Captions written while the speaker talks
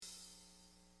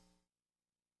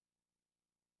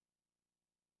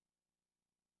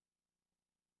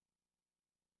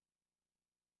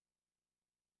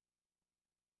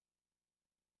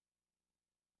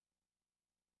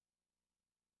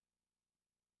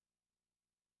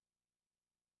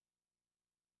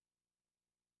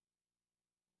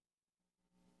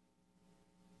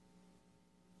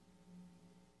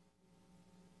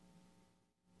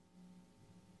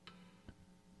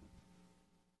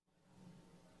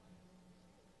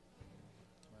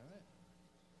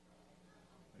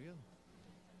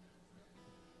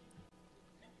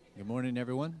Good morning,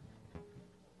 everyone.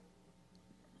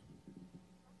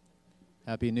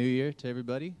 Happy New Year to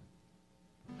everybody.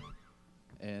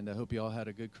 And I hope you all had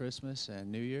a good Christmas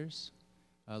and New Year's.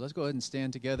 Let's go ahead and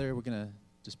stand together. We're going to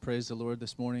just praise the Lord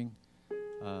this morning.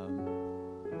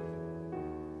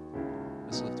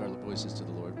 Let's lift our voices to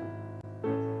the Lord.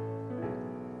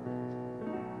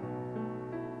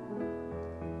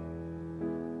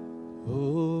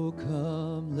 Oh,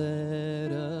 come,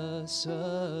 let us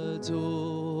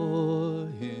adore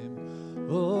Him.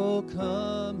 Oh,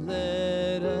 come,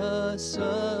 let us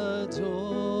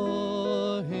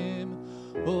adore Him.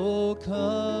 Oh,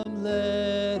 come,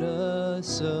 let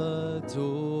us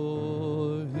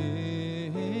adore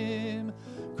Him.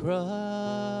 Christ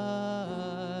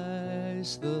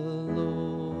the Lord.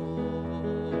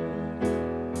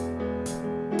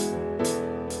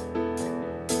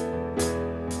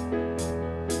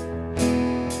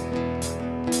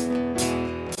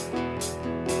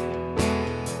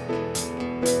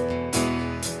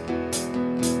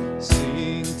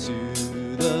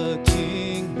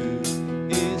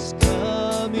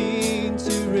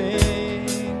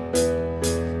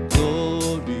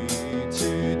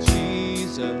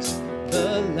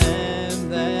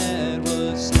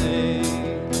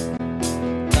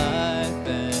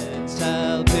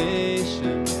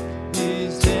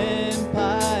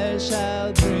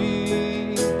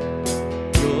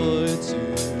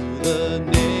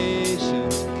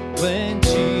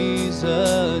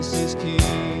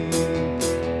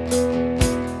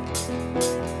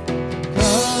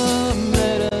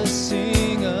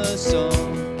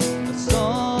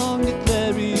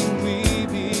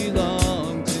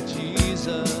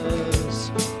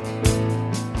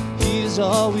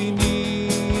 All we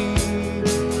need.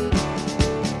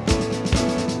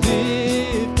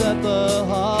 Lift up a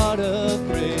heart of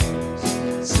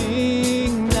praise.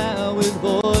 Sing now with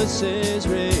voices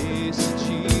raised to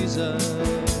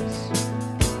Jesus.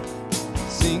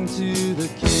 Sing to the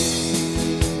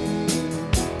King.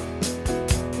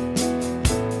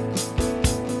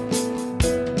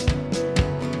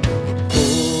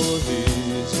 For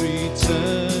His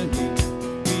returning,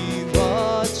 we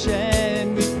watch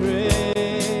and we pray.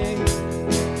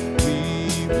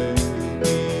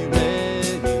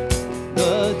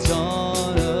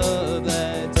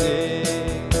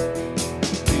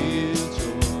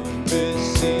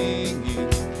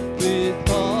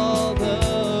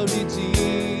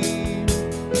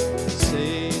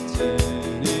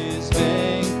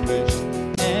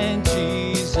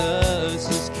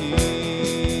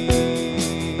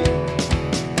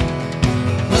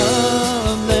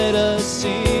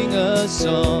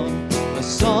 A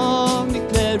song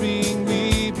declaring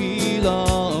we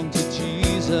belong to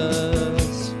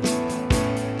Jesus.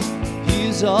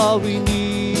 He's all we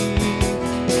need.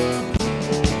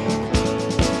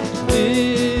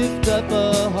 Lift up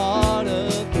a heart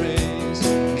of praise.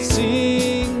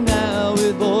 Sing now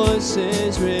with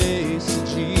voices raised to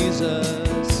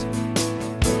Jesus.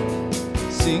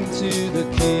 Sing to the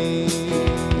King.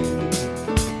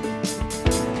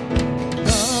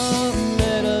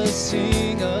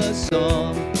 Sing a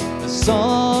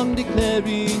song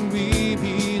declaring we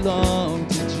belong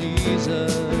to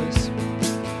Jesus.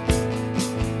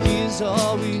 He's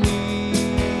all we need.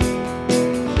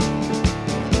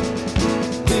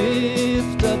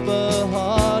 Lift up a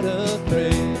heart of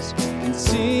praise and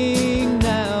sing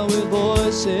now with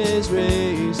voices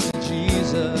raised to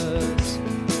Jesus.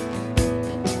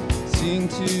 Sing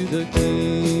to the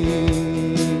King.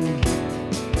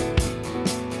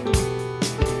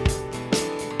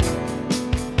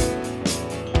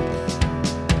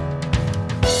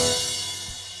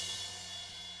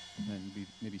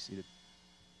 Seated.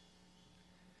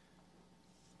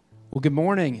 Well, good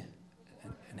morning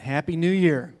and Happy New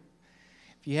Year.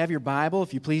 If you have your Bible,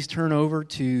 if you please turn over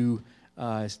to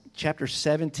chapter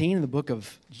 17 in the book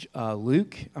of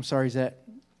Luke. I'm sorry, is that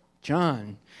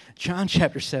John? John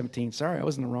chapter 17. Sorry, I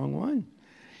was in the wrong one.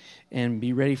 And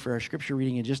be ready for our scripture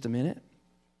reading in just a minute.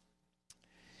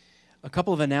 A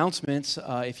couple of announcements.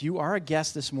 If you are a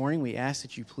guest this morning, we ask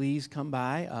that you please come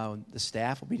by. The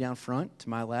staff will be down front to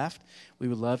my left. We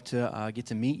would love to get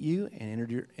to meet you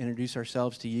and introduce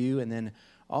ourselves to you, and then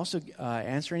also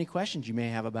answer any questions you may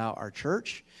have about our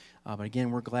church. But again,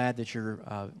 we're glad that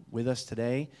you're with us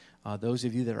today. Those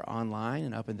of you that are online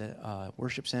and up in the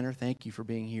worship center, thank you for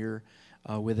being here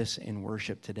with us in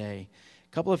worship today.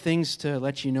 A couple of things to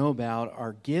let you know about.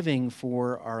 Our giving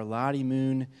for our Lottie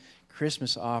Moon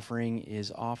Christmas offering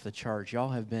is off the charts. Y'all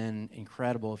have been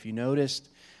incredible. If you noticed,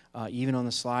 even on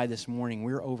the slide this morning,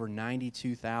 we're over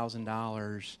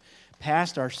 $92,000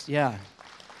 past our,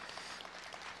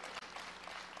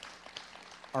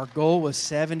 Our goal was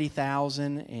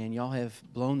 70,000, and y'all have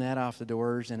blown that off the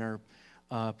doors and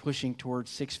are pushing towards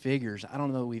six figures. I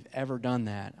don't know that we've ever done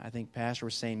that. I think Pastor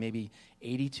was saying maybe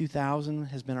 82,000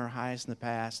 has been our highest in the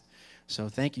past. So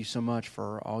thank you so much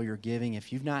for all your giving.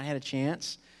 If you've not had a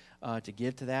chance to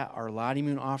give to that, our Lottie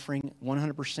Moon offering,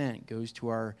 100% goes to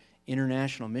our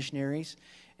international missionaries.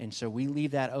 And so we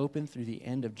leave that open through the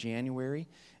end of January.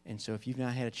 And so if you've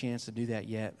not had a chance to do that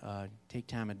yet, take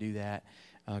time to do that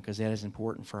because that is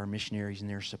important for our missionaries and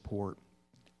their support.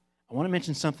 I want to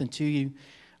mention something to you,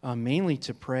 mainly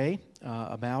to pray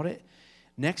about it.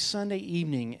 Next Sunday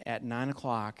evening at 9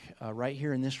 o'clock, right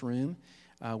here in this room,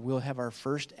 we'll have our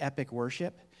first Epic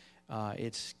worship.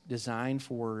 It's designed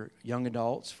for young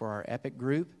adults, for our Epic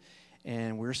group,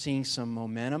 and we're seeing some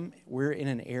momentum. We're in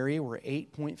an area, we're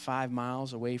 8.5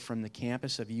 miles away from the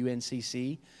campus of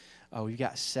UNCC. We've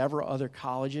got several other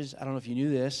colleges. I don't know if you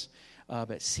knew this,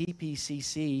 but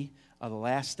CPCC, the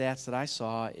last stats that I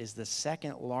saw, is the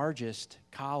second largest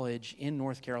college in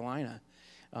North Carolina.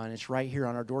 And it's right here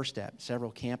on our doorstep.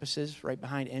 Several campuses right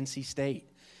behind NC State.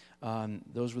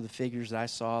 Those were the figures that I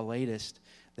saw latest,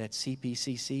 that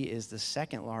CPCC is the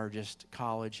second largest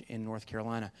college in North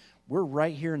Carolina. We're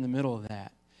right here in the middle of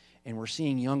that. And we're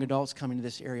seeing young adults coming to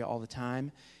this area all the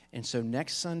time. And so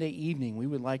next Sunday evening, we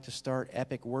would like to start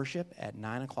Epic Worship at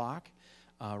 9 o'clock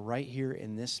right here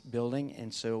in this building.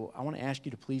 And so I want to ask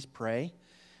you to please pray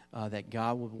that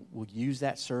God will use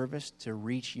that service to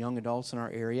reach young adults in our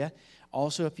area.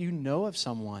 Also, if you know of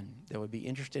someone that would be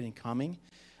interested in coming,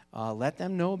 let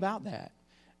them know about that.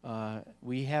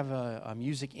 We have a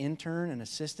music intern, an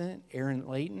assistant. Aaron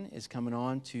Layton is coming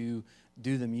on to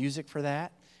do the music for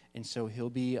that. And so he'll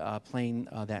be playing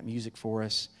that music for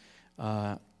us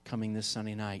coming this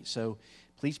Sunday night. So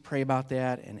please pray about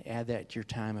that and add that to your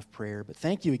time of prayer. But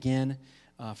thank you again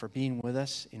for being with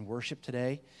us in worship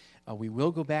today. We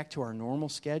will go back to our normal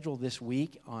schedule this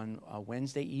week on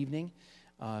Wednesday evening.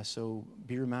 So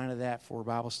be reminded of that for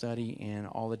Bible study and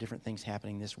all the different things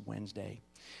happening this Wednesday.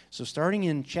 So starting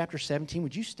in chapter 17,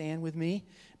 would you stand with me,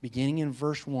 beginning in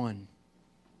verse 1.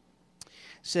 It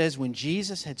says, "When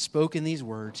Jesus had spoken these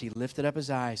words, he lifted up his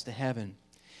eyes to heaven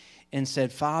and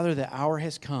said, 'Father, the hour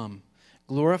has come.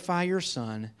 Glorify your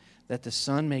Son, that the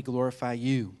Son may glorify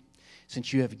you,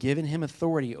 since you have given him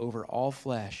authority over all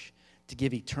flesh, to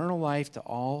give eternal life to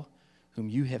all whom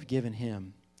you have given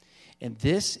him. And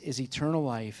this is eternal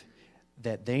life,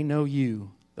 that they know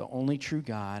you, the only true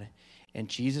God, and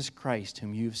Jesus Christ,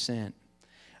 whom you have sent.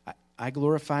 I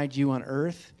glorified you on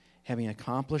earth, having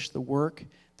accomplished the work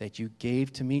that you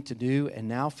gave to me to do. And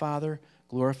now, Father,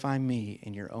 glorify me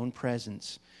in your own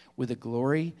presence with the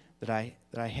glory that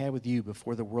I had with you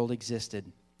before the world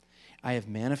existed. I have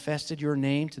manifested your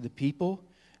name to the people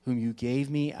whom you gave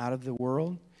me out of the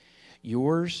world.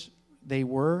 Yours they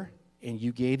were, and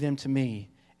you gave them to me,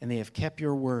 and they have kept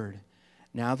your word.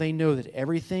 Now they know that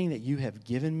everything that you have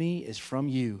given me is from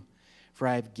you. For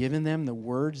I have given them the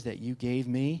words that you gave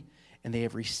me, and they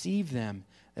have received them,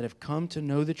 that have come to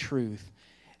know the truth,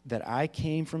 that I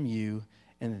came from you,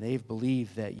 and that they have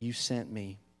believed that you sent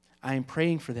me. I am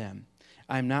praying for them.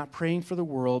 I am not praying for the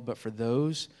world, but for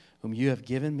those whom you have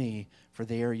given me, for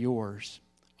they are yours.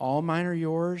 All mine are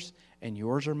yours, and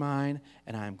yours are mine,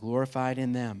 and I am glorified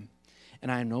in them.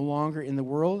 And I am no longer in the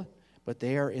world, but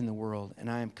they are in the world.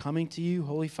 And I am coming to you,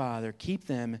 Holy Father. Keep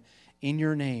them in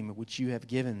your name, which you have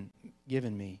given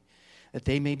me, that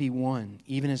they may be one,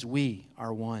 even as we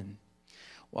are one.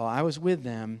 While I was with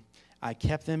them, I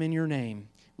kept them in your name,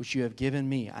 which you have given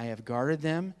me. I have guarded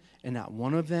them, and not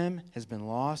one of them has been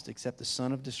lost except the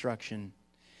son of destruction,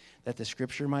 that the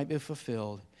scripture might be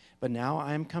fulfilled. But now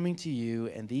I am coming to you,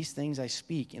 and these things I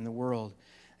speak in the world,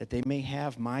 that they may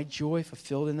have my joy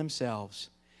fulfilled in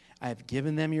themselves. I have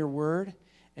given them your word,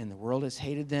 and the world has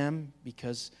hated them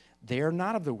because they are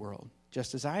not of the world,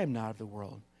 just as I am not of the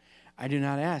world. I do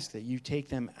not ask that you take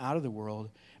them out of the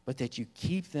world, but that you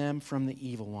keep them from the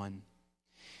evil one.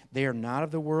 They are not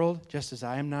of the world, just as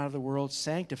I am not of the world.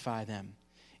 Sanctify them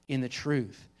in the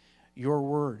truth. Your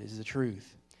word is the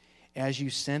truth. As you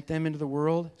sent them into the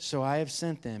world, so I have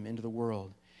sent them into the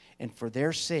world. And for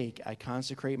their sake I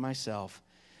consecrate myself,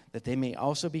 that they may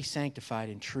also be sanctified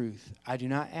in truth. I do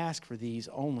not ask for these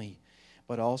only,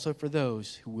 but also for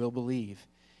those who will believe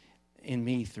in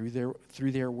me through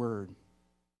their word,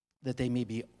 that they may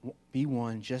be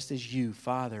one, just as you,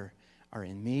 Father, are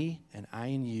in me and I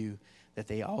in you, that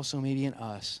they also may be in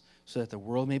us, so that the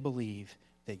world may believe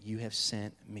that you have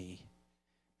sent me.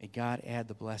 May God add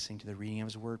the blessing to the reading of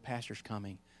his word. Pastor's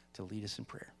coming to lead us in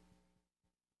prayer.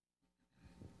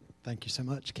 Thank you so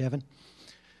much, Kevin.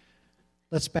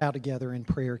 Let's bow together in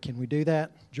prayer. Can we do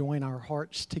that? Join our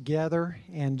hearts together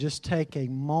and just take a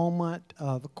moment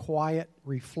of quiet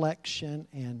reflection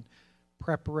and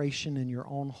preparation in your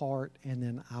own heart, and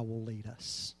then I will lead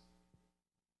us.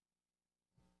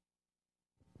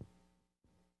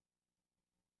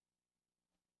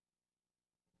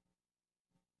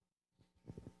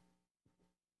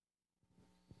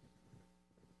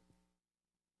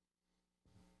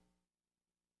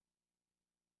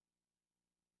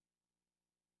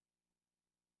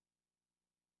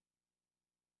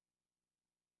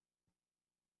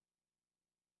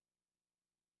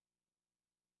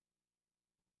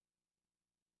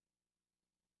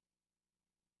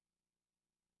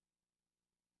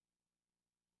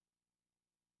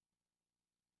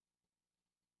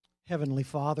 Heavenly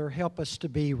Father, help us to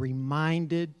be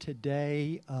reminded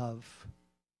today of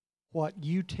what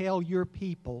you tell your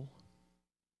people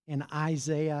in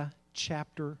Isaiah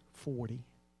chapter 40.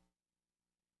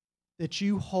 That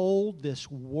you hold this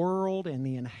world and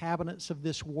the inhabitants of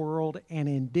this world, and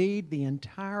indeed the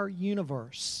entire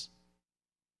universe,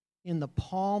 in the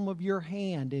palm of your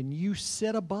hand, and you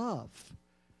sit above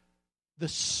the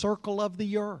circle of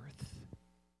the earth.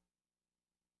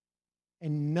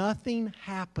 And nothing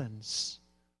happens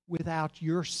without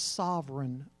your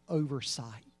sovereign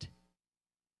oversight.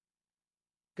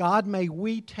 God, may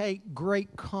we take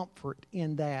great comfort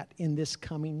in that in this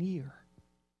coming year.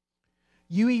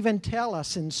 You even tell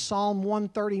us in Psalm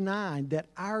 139 that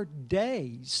our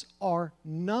days are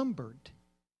numbered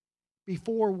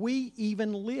before we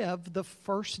even live the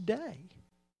first day.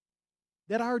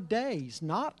 That our days,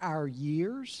 not our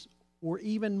years, or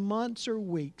even months or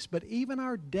weeks, but even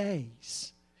our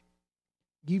days,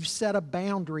 you've set a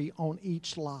boundary on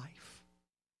each life.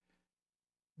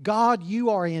 God, you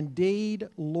are indeed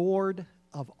Lord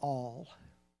of all.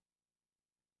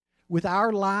 With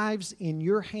our lives in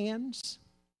your hands,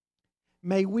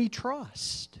 may we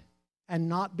trust and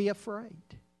not be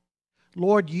afraid.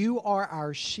 Lord, you are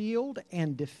our shield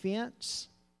and defense,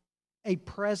 a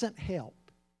present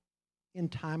help in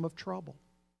time of trouble.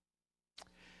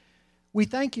 We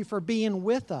thank you for being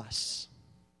with us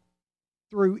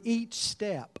through each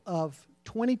step of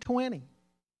 2020,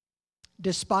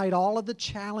 despite all of the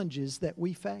challenges that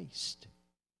we faced.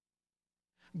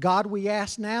 God, we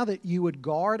ask now that you would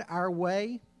guard our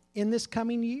way in this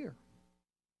coming year.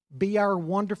 Be our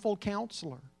wonderful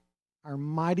counselor, our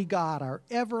mighty God, our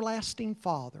everlasting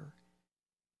Father,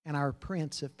 and our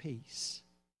Prince of Peace.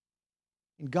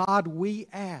 And God, we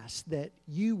ask that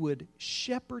you would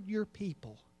shepherd your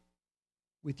people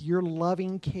with your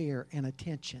loving care and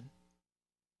attention.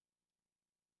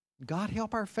 God,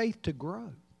 help our faith to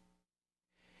grow.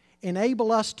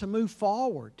 Enable us to move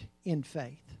forward in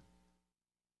faith.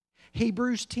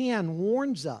 Hebrews 10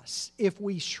 warns us, if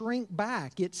we shrink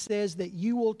back, it says that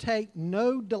you will take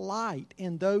no delight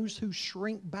in those who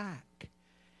shrink back.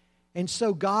 And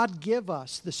so, God, give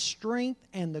us the strength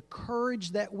and the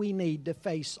courage that we need to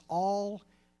face all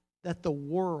that the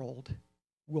world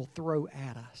will throw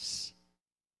at us.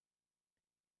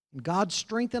 God,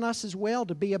 strengthen us as well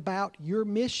to be about your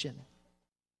mission.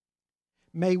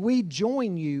 May we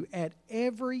join you at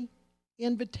every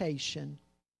invitation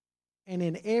and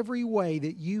in every way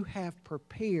that you have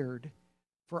prepared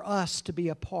for us to be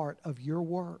a part of your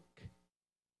work.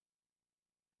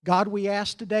 God, we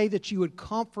ask today that you would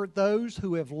comfort those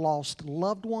who have lost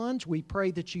loved ones. We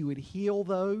pray that you would heal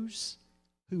those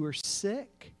who are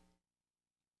sick.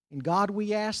 And God,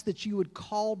 we ask that you would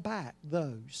call back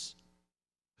those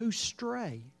who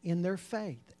stray in their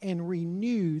faith and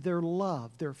renew their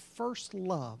love, their first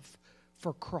love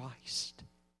for Christ.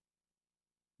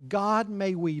 God,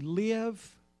 may we live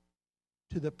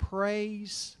to the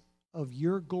praise of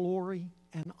your glory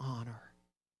and honor.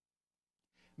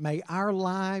 May our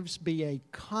lives be a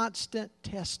constant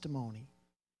testimony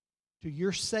to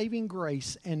your saving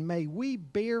grace, and may we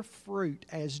bear fruit,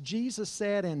 as Jesus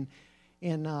said in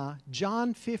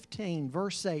John 15,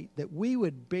 verse 8, that we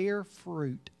would bear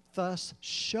fruit, thus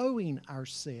showing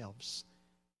ourselves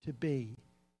to be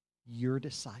your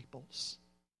disciples.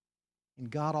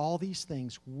 And God, all these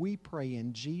things we pray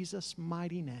in Jesus'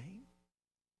 mighty name.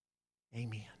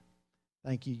 Amen.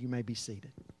 Thank you. You may be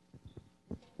seated.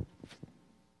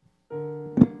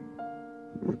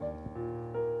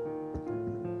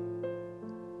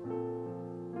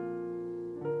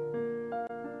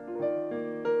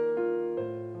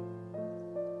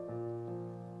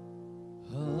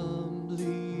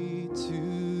 Humbly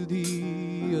to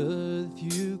the earth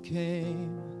you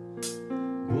came,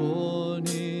 born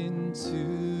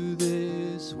into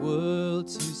this world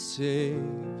to save.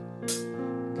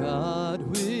 God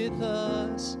with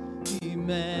us,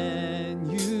 Emmanuel.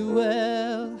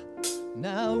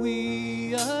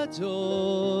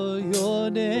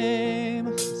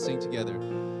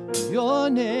 Your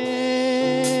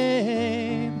name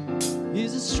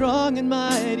is a strong and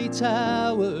mighty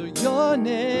tower. Your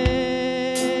name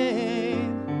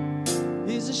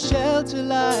is a shelter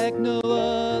like no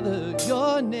other.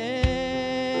 Your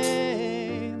name,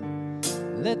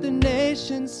 let the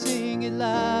nations sing it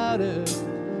louder,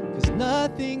 'cause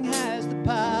nothing has the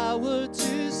power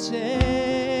to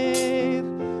save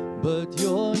but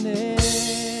your name.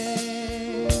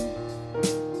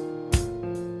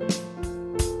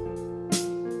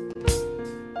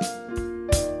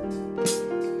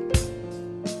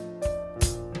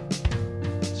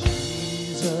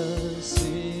 Jesus,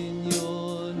 in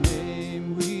your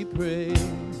name we pray.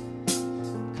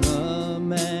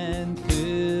 Come and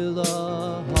fill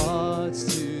our hearts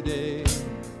today.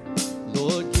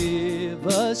 Lord, give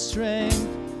us strength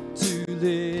to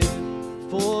live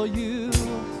for you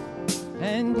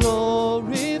and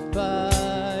glorify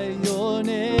your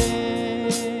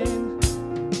name.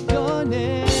 Your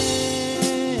name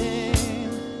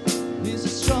is a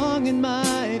strong and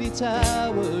mighty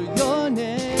tower. Your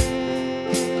name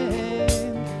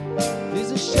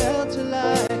is a shelter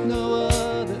like no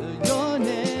other. Your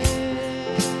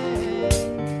name,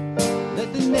 let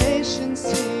the nations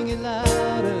sing it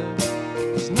louder,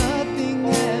 'cause nothing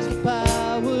has the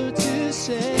power to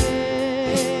save.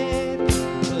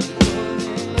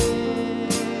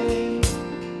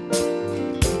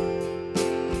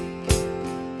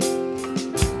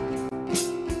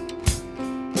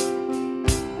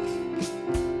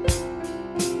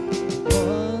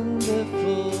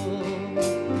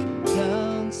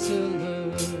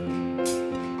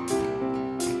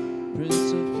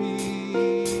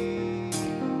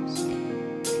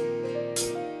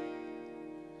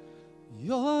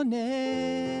 Your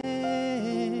name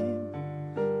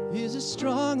is a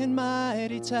strong and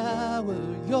mighty tower.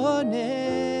 Your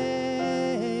name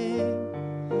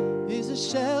is a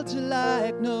shelter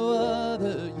like no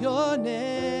other. Your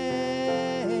name,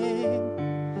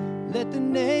 let the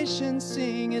nations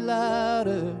sing it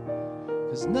louder,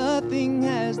 'cause nothing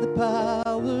has the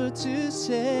power to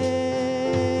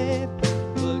save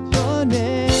but your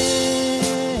name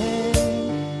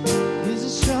is a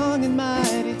strong and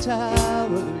mighty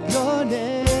tower. Your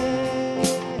name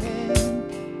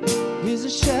is a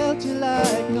shelter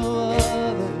like no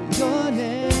other. Your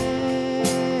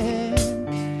name,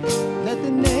 let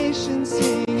the nations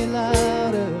sing it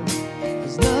louder,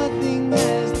 'cause nothing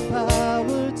has the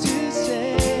power to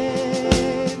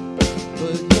save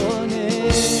but your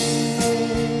name.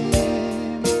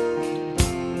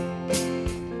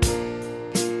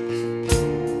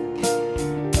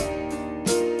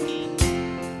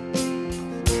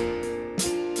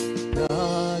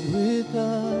 God with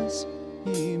us,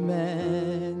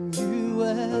 Emmanuel.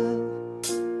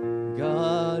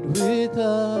 God with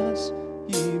us,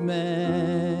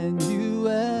 Emmanuel.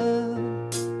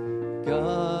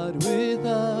 God with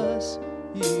us,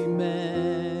 Emmanuel.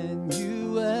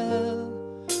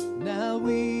 Now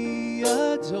we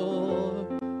adore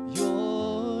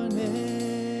your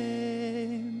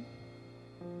name.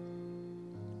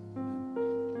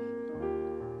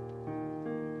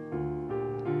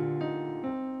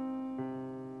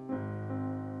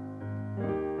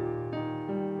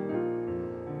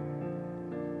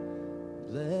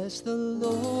 Bless the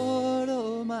Lord,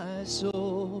 oh my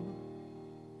soul,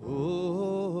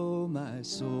 oh my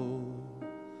soul.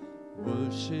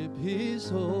 Worship his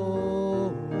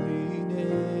holy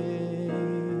name.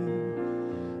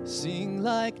 Sing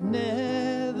like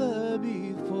never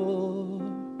before,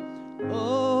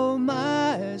 oh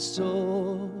my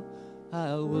soul.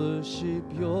 I'll worship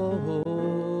your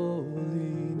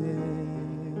holy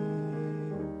name.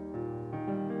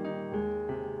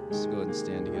 Let's go ahead and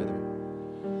stand together.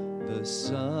 The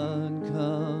sun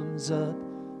comes up,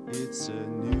 it's a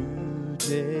new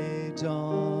day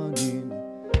dawning.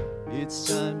 It's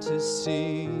time to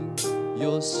sing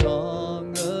your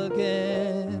song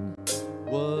again.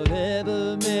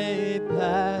 Whatever may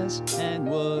pass and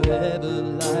whatever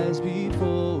lies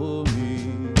before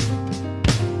me,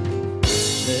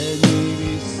 let me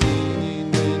be singing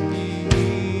when the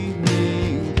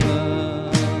evening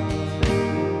comes.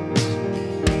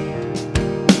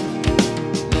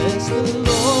 Bless the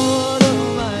Lord, oh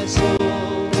my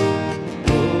soul,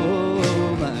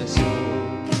 oh my soul.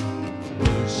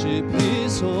 Worship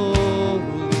his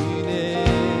holy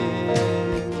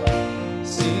name.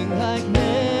 Sing like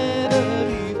never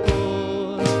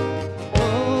before,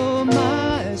 oh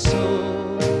my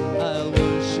soul. I'll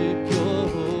worship your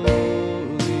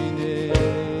holy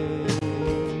name.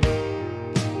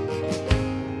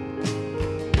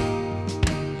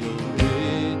 You're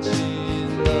rich in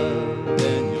love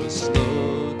and you're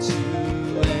slow to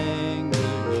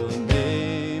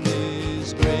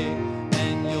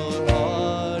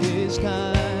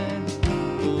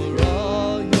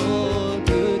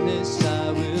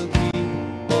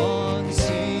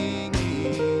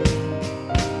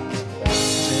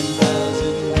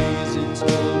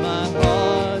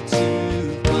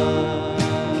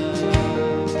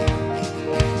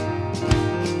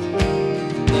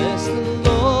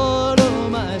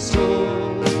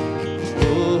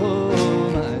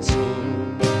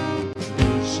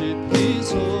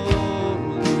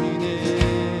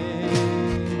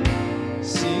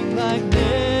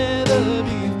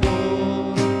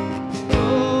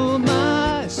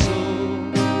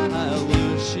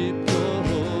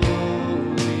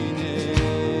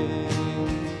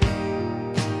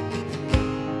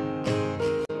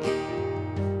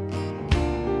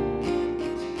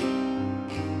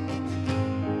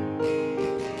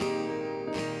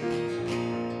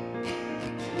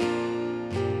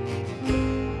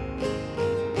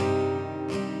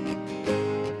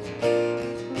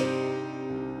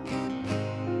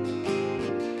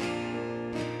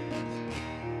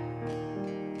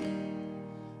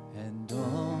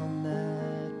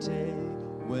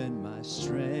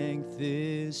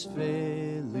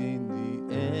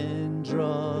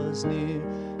draws near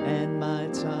and my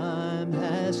time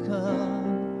has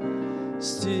come,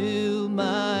 still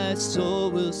my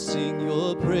soul will sing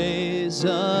your praise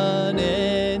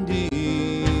unending.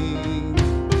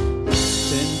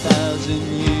 10,000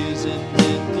 years and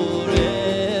then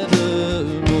forevermore.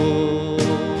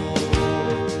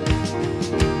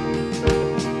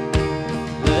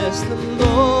 Bless the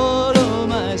Lord, oh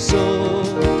my soul,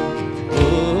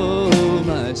 oh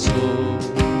my soul.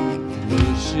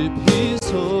 Worship His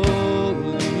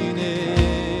holy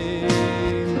name.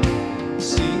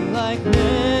 Sing like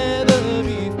never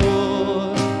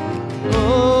before,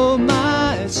 oh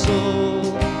my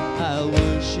soul. I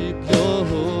worship your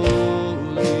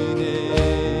holy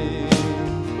name.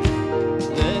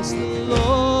 Bless the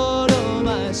Lord, oh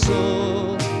my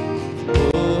soul,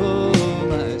 oh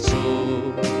my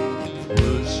soul.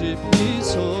 Worship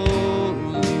His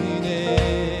holy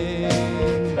name.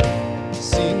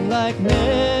 Sing like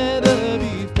never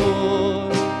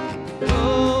before,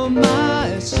 oh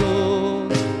my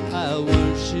soul. I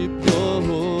worship your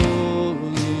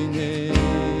holy name.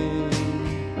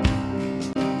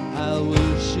 I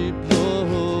worship your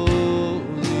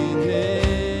holy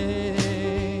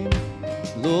name.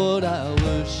 Lord, I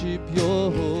worship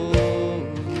your holy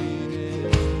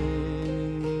name.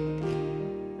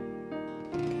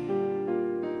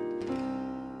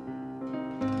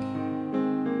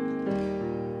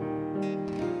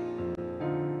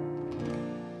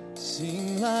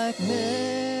 Sing like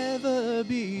never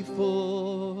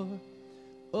before,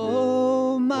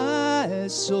 oh my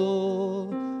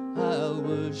soul. I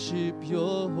worship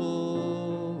your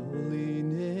holy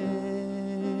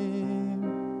name.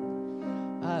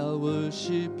 I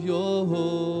worship your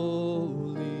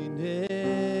holy name.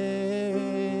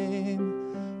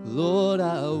 Lord,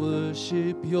 I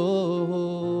worship your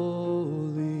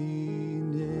holy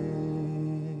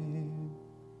name.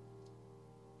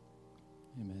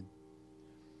 Amen.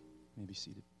 You may be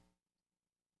seated.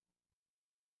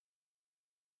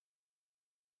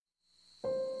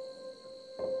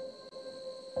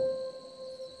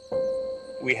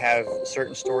 We have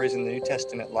certain stories in the New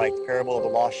Testament, like the parable of the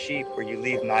lost sheep, where you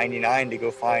leave 99 to go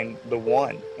find the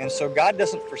one. And so God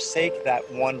doesn't forsake that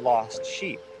one lost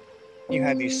sheep. You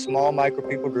have these small micro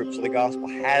people groups where the gospel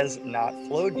has not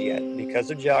flowed yet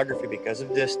because of geography, because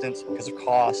of distance, because of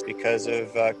cost, because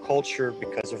of culture,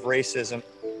 because of racism.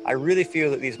 I really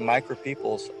feel that these micro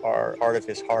peoples are part of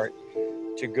His heart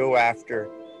to go after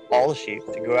all the sheep,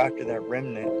 to go after that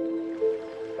remnant.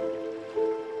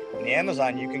 In the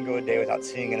Amazon, you can go a day without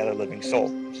seeing another living soul,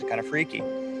 which is kind of freaky.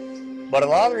 But a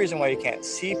lot of the reason why you can't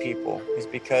see people is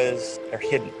because they're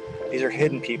hidden. These are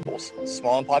hidden peoples,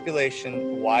 small in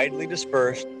population, widely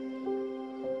dispersed.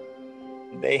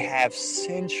 They have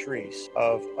centuries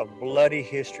of bloody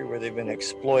history where they've been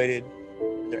exploited.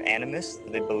 They're animists.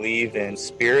 They believe in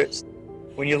spirits.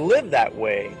 When you live that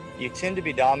way, you tend to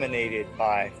be dominated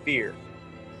by fear.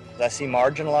 I see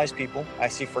marginalized people, I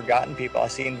see forgotten people, I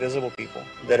see invisible people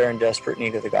that are in desperate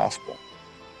need of the gospel.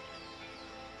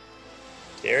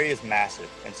 The area is massive,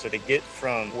 and so to get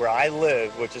from where I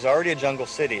live, which is already a jungle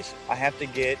city, I have to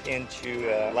get into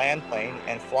a land plane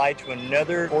and fly to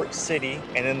another port city,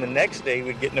 and then the next day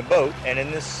we'd get in a boat, and in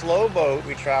this slow boat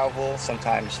we travel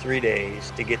sometimes 3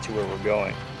 days to get to where we're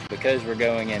going. Because we're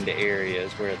going into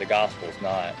areas where the gospel's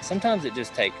not, sometimes it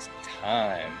just takes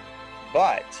time.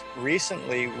 But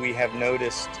recently we have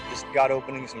noticed just God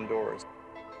opening some doors.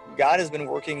 God has been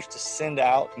working to send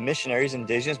out missionaries,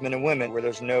 indigenous men and women, where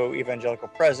there's no evangelical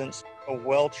presence. A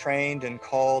well-trained and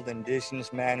called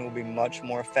indigenous man will be much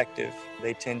more effective.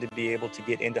 They tend to be able to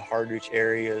get into hard-reach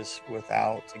areas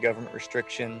without government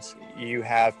restrictions. You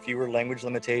have fewer language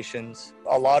limitations.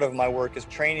 A lot of my work is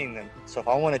training them. So if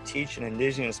I want to teach an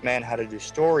indigenous man how to do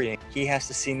storying, he has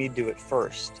to see me do it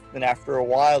first. Then after a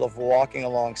while of walking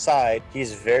alongside,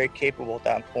 he's very capable at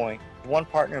that point. One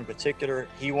partner in particular,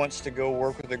 he wants to go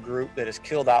work with a group that has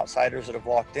killed outsiders that have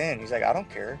walked in. He's like, I don't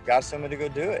care. God sent me to go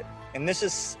do it. And this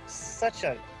is such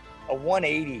a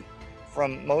 180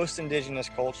 from most indigenous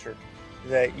culture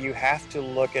that you have to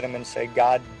look at him and say,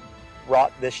 God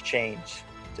wrought this change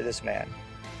to this man.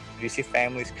 You see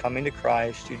families coming to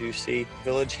Christ. You do see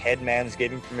village headmans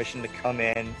getting permission to come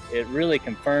in. It really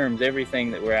confirms everything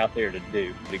that we're out there to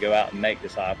do, to go out and make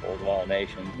disciples of all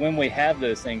nations. When we have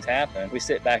those things happen, we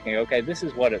sit back and go, okay, this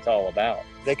is what it's all about.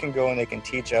 They can go and they can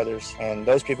teach others, and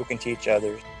those people can teach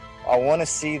others. I want to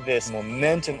see this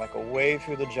momentum like a wave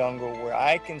through the jungle where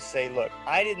I can say, look,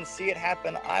 I didn't see it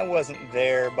happen. I wasn't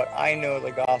there, but I know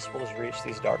the gospel has reached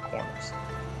these dark corners.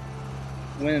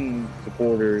 When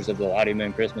supporters of the Lottie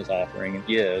Moon Christmas offering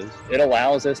gives, it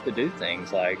allows us to do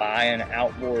things like buy an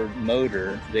outboard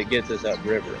motor that gets us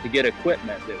upriver, to get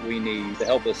equipment that we need to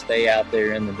help us stay out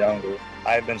there in the jungle.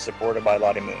 I've been supported by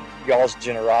Lottie Moon. Y'all's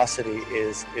generosity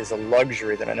is a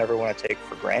luxury that I never want to take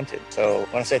for granted. So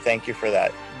I want to say thank you for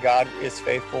that. God is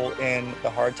faithful in the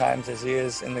hard times as He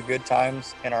is in the good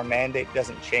times, and our mandate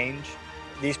doesn't change.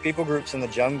 These people groups in the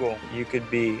jungle, you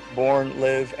could be born,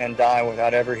 live, and die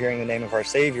without ever hearing the name of our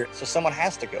Savior. So someone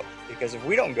has to go, because if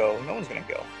we don't go, no one's going to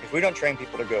go. If we don't train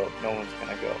people to go, no one's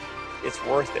going to go. It's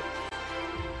worth it.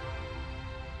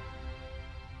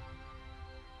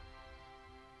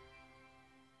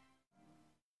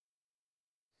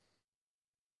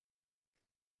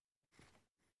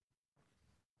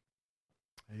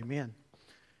 Amen.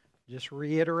 Just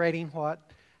reiterating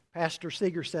what Pastor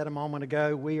Seeger said a moment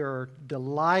ago, we are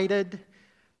delighted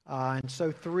and so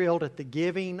thrilled at the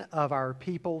giving of our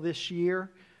people this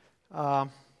year.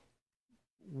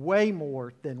 Way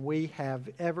more than we have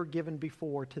ever given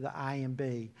before to the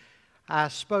IMB. I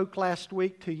spoke last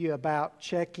week to you about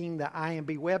checking the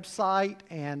IMB website,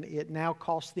 and it now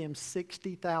costs them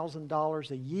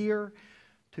 $60,000 a year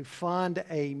to fund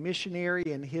a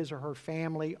missionary and his or her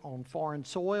family on foreign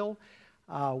soil.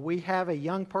 We have a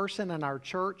young person in our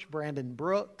church, Brandon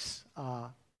Brooks,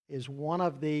 is one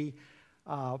of the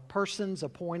persons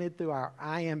appointed through our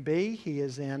IMB. He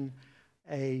is in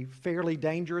a fairly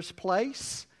dangerous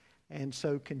place, and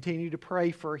so continue to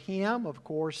pray for him. Of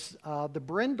course, the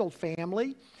Brindle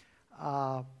family,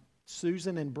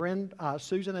 Susan and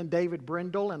David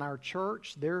Brindle in our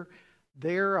church, their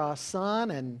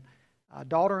son and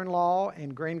daughter-in-law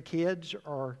and grandkids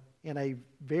are in a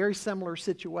very similar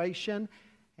situation.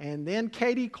 And then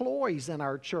Katie Cloyes in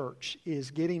our church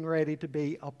is getting ready to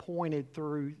be appointed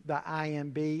through the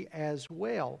IMB as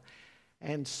well.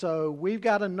 And so we've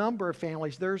got a number of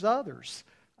families, there's others,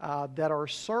 that are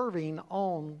serving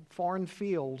on foreign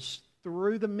fields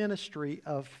through the ministry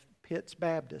of Pitts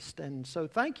Baptist. And so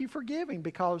thank you for giving,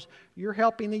 because you're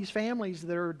helping these families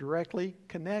that are directly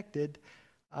connected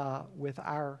with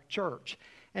our church.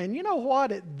 And you know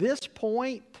what? At this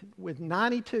point, with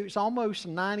 92, it's almost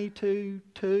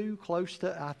 92.2, close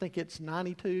to, I think it's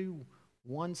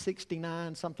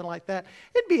 92.169, something like that.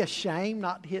 It'd be a shame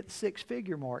not to hit the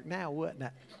six-figure mark now, wouldn't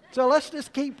it? So let's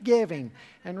just keep giving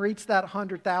and reach that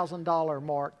 $100,000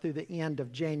 mark through the end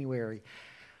of January.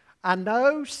 I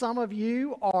know some of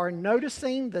you are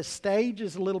noticing the stage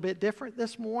is a little bit different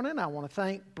this morning. I want to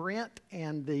thank Brent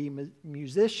and the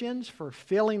musicians for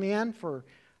filling in for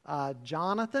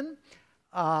Jonathan.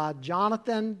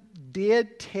 Jonathan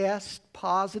did test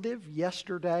positive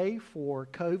yesterday for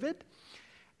COVID.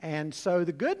 And so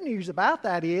the good news about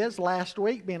that is, last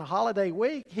week being a holiday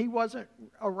week, he wasn't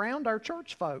around our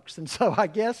church folks. And so I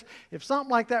guess if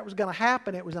something like that was going to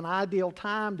happen, it was an ideal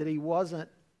time that he wasn't,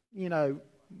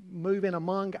 moving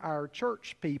among our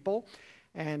church people.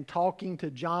 And talking to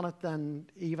Jonathan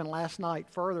even last night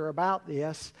further about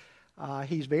this,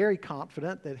 he's very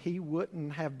confident that he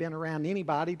wouldn't have been around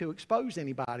anybody to expose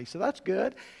anybody. So that's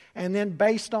good. And then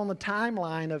based on the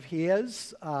timeline of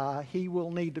his, he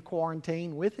will need to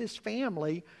quarantine with his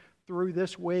family through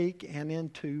this week and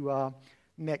into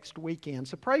next weekend.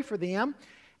 So pray for them.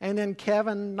 And then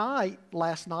Kevin Knight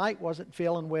last night wasn't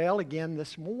feeling well again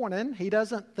this morning. He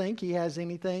doesn't think he has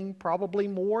anything probably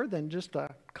more than just a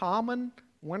common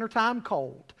wintertime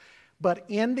cold. But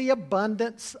in the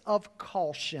abundance of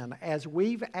caution, as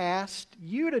we've asked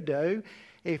you to do,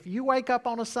 if you wake up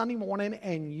on a Sunday morning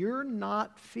and you're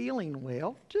not feeling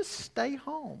well, just stay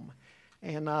home.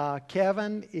 And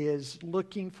Kevin is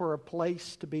looking for a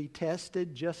place to be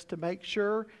tested just to make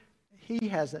sure he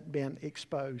hasn't been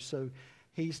exposed. So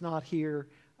he's not here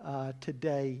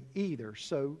today either.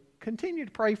 So continue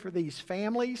to pray for these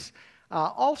families.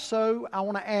 Also, I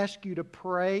want to ask you to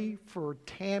pray for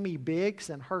Tammy Biggs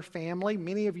and her family.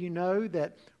 Many of you know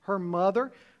that her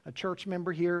mother, a church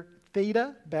member here,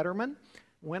 Theda Betterman,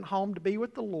 went home to be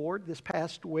with the Lord this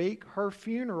past week. Her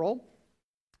funeral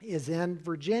is in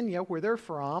Virginia, where they're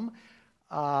from,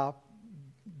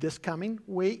 this coming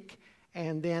week.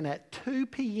 And then at 2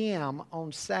 p.m.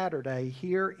 on Saturday,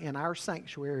 here in our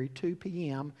sanctuary, 2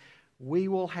 p.m., we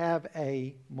will have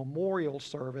a memorial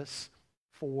service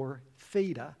for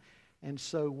Theda. And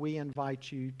so we invite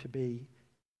you to be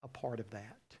a part of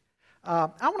that. I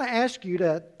want to ask you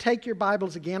to take your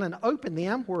Bibles again and open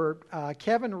them where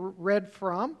Kevin read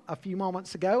from a few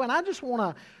moments ago. And I just want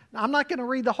to Now, I'm not going to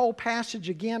read the whole passage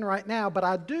again right now, but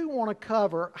I do want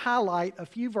to highlight a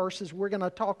few verses we're going to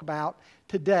talk about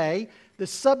today. The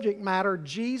subject matter,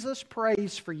 Jesus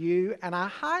prays for you, and I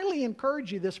highly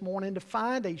encourage you this morning to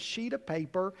find a sheet of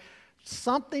paper,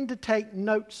 something to take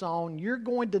notes on. You're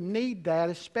going to need that,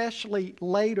 especially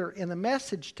later in the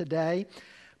message today.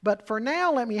 But for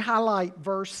now, let me highlight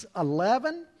verse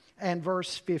 11 and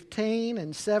verse 15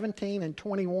 and 17 and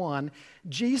 21.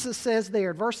 Jesus says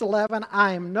there, verse 11,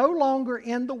 I am no longer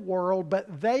in the world,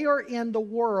 but they are in the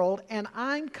world, and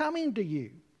I'm coming to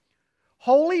you.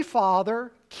 Holy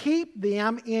Father, keep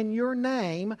them in your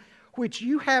name, which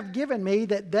you have given me,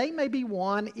 that they may be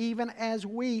one, even as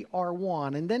we are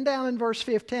one. And then down in verse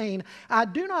 15, I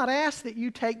do not ask that you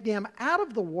take them out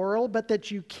of the world, but that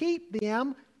you keep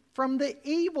them from the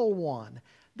evil one.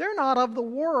 They're not of the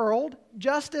world,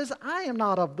 just as I am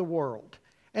not of the world.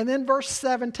 And then verse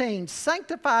 17,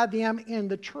 sanctify them in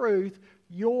the truth.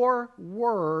 Your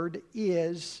word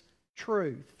is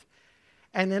truth.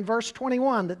 And then verse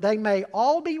 21, that they may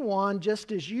all be one,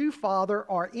 just as you, Father,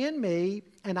 are in me,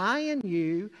 and I in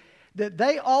you, that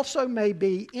they also may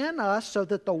be in us, so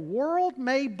that the world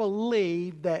may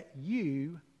believe that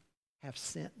you have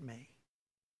sent me.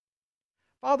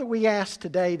 Father, we ask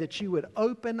today that you would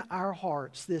open our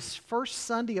hearts this first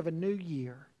Sunday of a new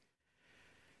year,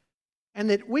 and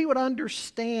that we would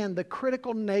understand the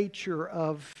critical nature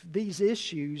of these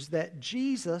issues that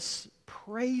Jesus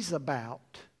prays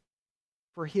about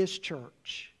for His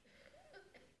church.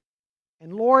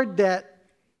 And Lord, that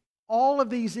all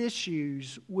of these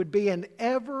issues would be an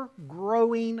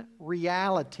ever-growing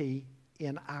reality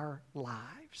in our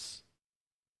lives.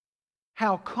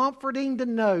 How comforting to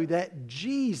know that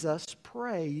Jesus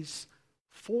prays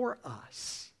for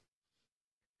us.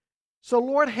 So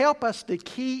Lord, help us to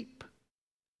keep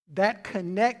that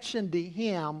connection to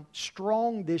Him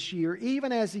strong this year,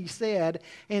 even as He said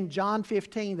in John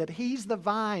 15 that He's the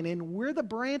vine and we're the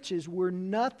branches. We're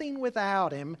nothing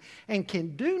without Him and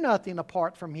can do nothing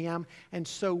apart from Him, and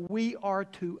so we are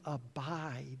to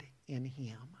abide in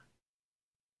Him.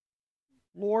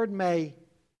 Lord, may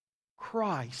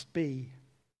Christ be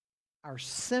our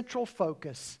central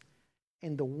focus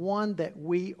and the one that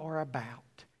we are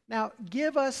about. Now,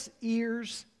 give us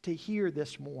ears to hear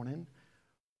this morning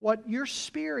what your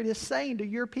Spirit is saying to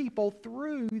your people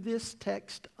through this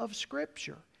text of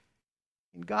Scripture.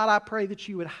 And God, I pray that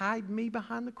you would hide me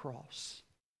behind the cross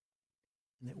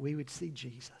and that we would see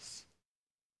Jesus.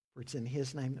 For it's in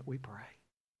His name that we pray.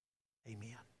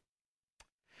 Amen.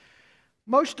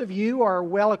 Most of you are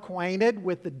well acquainted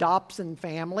with the Dobson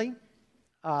family.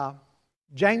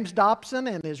 James Dobson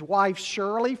and his wife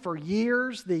Shirley, for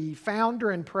years the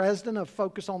founder and president of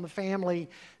Focus on the Family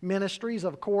Ministries.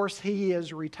 Of course, he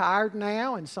is retired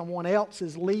now and someone else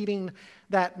is leading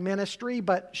that ministry.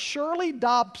 But Shirley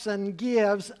Dobson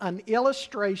gives an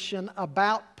illustration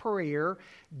about prayer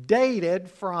dated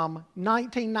from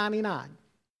 1999.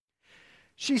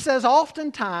 She says,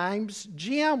 oftentimes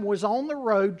Jim was on the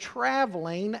road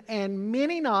traveling, and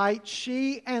many nights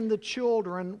she and the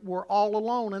children were all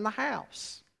alone in the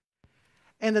house.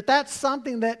 And that's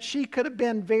something that she could have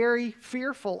been very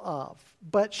fearful of.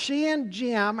 But she and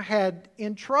Jim had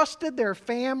entrusted their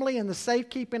family and the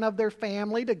safekeeping of their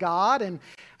family to God,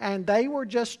 and they were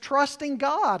just trusting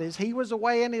God as He was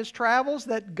away in His travels,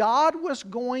 that God was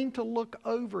going to look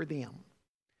over them.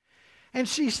 And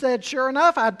she said, sure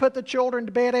enough, I'd put the children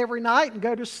to bed every night and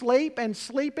go to sleep and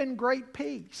sleep in great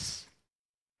peace.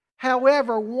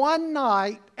 However, one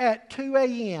night at 2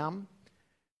 a.m.,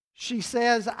 she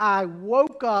says, I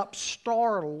woke up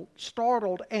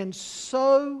startled and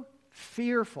so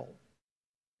fearful.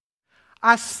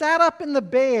 I sat up in the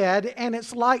bed, and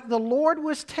it's like the Lord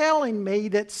was telling me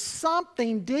that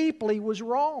something deeply was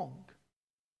wrong.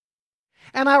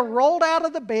 And I rolled out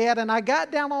of the bed and I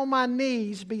got down on my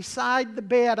knees beside the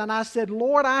bed and I said,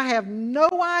 Lord, I have no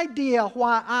idea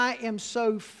why I am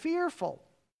so fearful.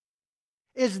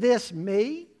 Is this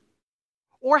me?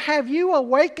 Or have you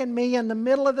awakened me in the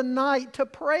middle of the night to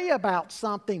pray about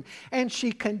something? And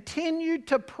she continued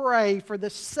to pray for the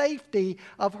safety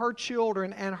of her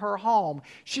children and her home.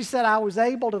 She said, I was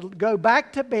able to go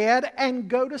back to bed and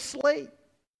go to sleep.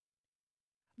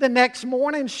 The next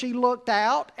morning she looked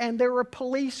out and there were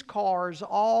police cars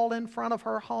all in front of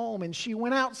her home, and she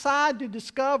went outside to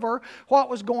discover what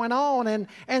was going on, and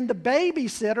the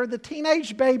babysitter, the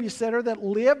teenage babysitter that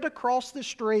lived across the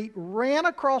street, ran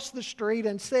across the street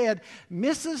and said,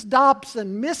 Mrs.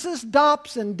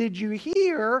 Dobson, did you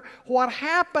hear what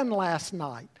happened last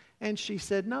night? And she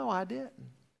said, no, I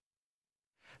didn't.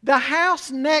 The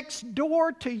house next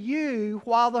door to you,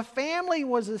 while the family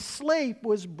was asleep,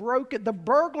 was broken. The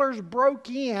burglars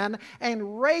broke in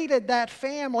and raided that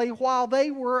family while they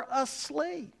were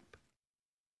asleep.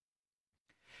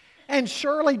 And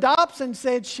Shirley Dobson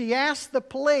said she asked the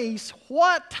police,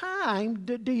 what time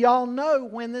do y'all know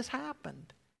when this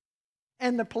happened?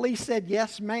 And the police said,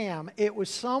 yes, ma'am, it was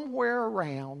somewhere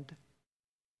around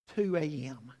 2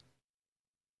 a.m.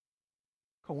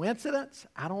 Coincidence?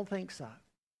 I don't think so.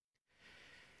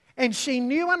 And she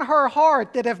knew in her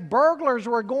heart that if burglars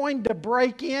were going to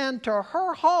break into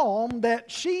her home,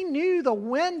 that she knew the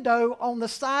window on the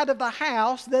side of the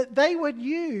house that they would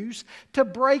use to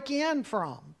break in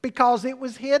from, because it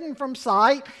was hidden from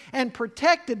sight and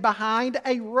protected behind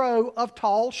a row of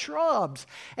tall shrubs.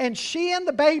 And she and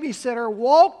the babysitter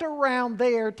walked around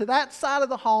there to that side of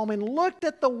the home and looked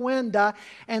at the window,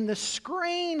 and the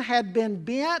screen had been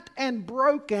bent and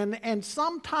broken, and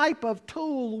some type of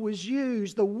tool was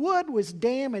used. The wood was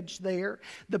damaged there,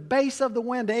 the base of the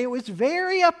window. It was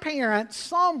very apparent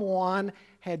someone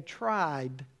had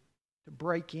tried to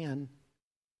break in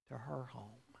to her home.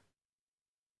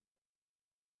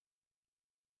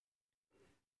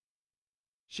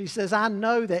 She says, I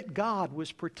know that God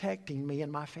was protecting me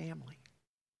and my family,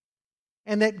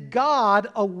 and that God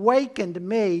awakened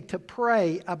me to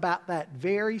pray about that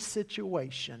very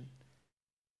situation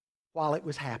while it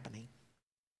was happening.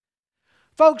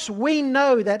 Folks, we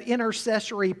know that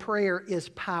intercessory prayer is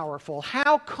powerful.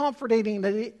 How comforting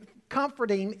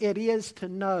it is to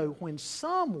know when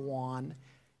someone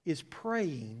is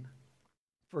praying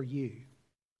for you.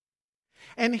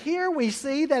 And here we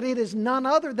see that it is none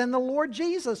other than the Lord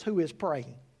Jesus who is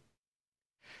praying.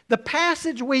 The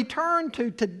passage we turn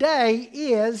to today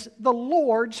is the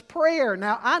Lord's Prayer.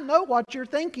 Now, I know what you're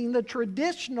thinking. The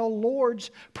traditional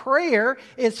Lord's Prayer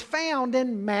is found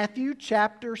in Matthew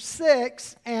chapter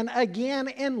 6 and again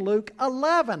in Luke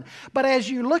 11. But as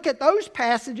you look at those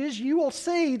passages, you will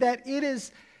see that it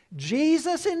is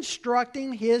Jesus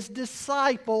instructing His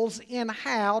disciples in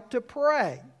how to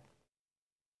pray.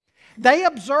 They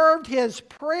observed His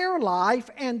prayer life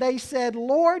and they said,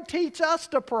 Lord, teach us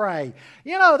to pray.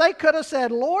 You know, they could have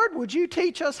said, Lord, would you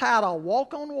teach us how to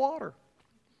walk on water?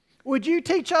 Would you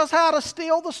teach us how to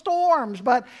still the storms?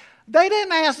 But they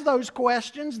didn't ask those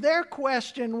questions. Their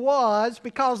question was,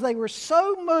 because they were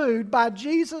so moved by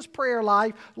Jesus' prayer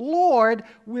life, Lord,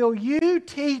 will you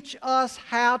teach us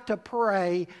how to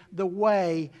pray the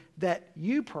way that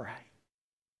you pray?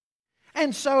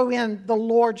 And so in the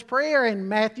Lord's Prayer in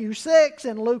Matthew 6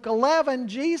 and Luke 11,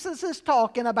 Jesus is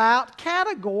talking about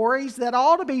categories that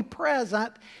ought to be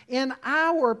present in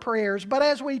our prayers. But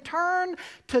as we turn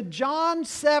to John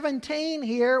 17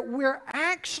 here, we're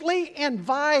actually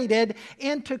invited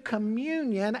into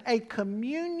communion, a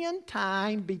communion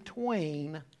time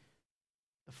between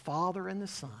the Father and the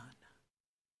Son.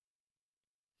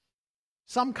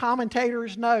 Some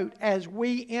commentators note, as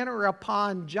we enter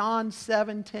upon John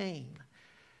 17,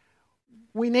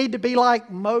 we need to be like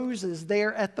Moses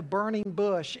there at the burning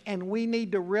bush, and we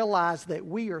need to realize that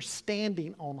we are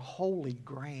standing on holy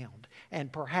ground,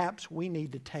 and perhaps we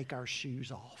need to take our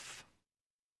shoes off.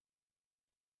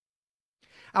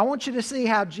 I want you to see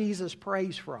how Jesus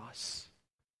prays for us.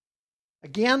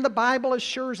 Again, the Bible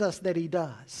assures us that He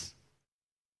does.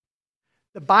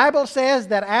 The Bible says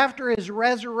that after His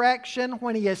resurrection,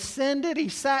 when He ascended, He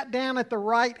sat down at the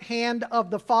right hand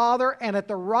of the Father. And at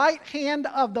the right hand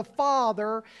of the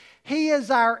Father, He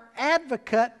is our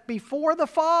advocate before the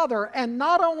Father. And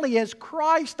not only is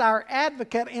Christ our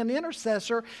advocate and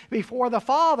intercessor before the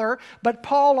Father, but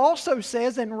Paul also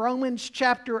says in Romans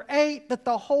chapter 8 that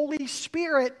the Holy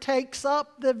Spirit takes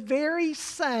up the very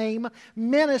same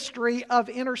ministry of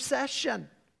intercession.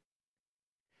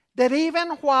 That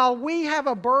even while we have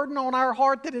a burden on our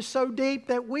heart that is so deep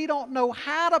that we don't know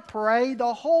how to pray,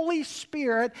 the Holy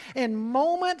Spirit in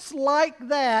moments like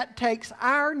that takes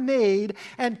our need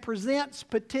and presents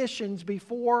petitions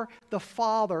before the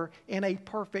Father in a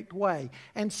perfect way.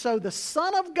 And so the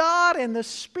Son of God and the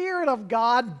Spirit of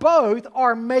God both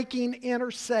are making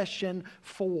intercession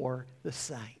for the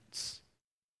saints.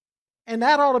 And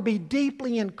that ought to be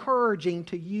deeply encouraging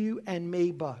to you and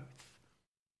me both.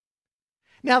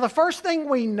 Now, the first thing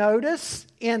we notice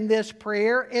in this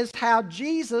prayer is how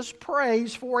Jesus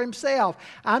prays for Himself.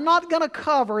 I'm not going to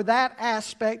cover that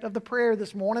aspect of the prayer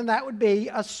this morning. That would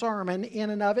be a sermon in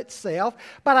and of itself.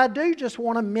 But I do just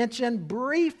want to mention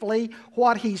briefly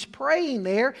what He's praying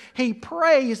there. He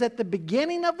prays at the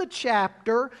beginning of the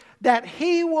chapter that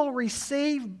He will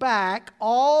receive back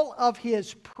all of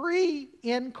His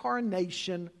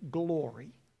pre-incarnation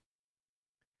glory.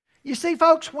 You see,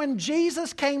 folks, when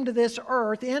Jesus came to this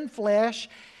earth in flesh,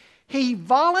 He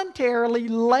voluntarily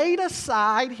laid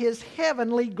aside His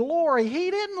heavenly glory. He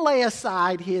didn't lay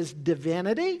aside His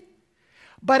divinity,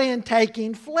 but in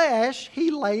taking flesh,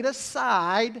 He laid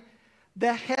aside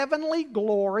the heavenly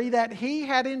glory that He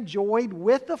had enjoyed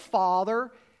with the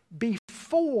Father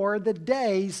before the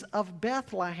days of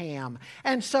Bethlehem.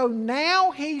 And so now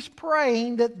He's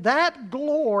praying that that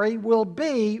glory will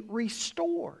be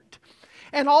restored.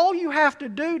 And all you have to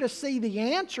do to see the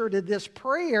answer to this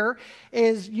prayer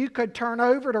is you could turn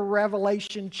over to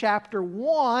Revelation chapter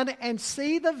 1 and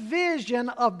see the vision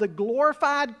of the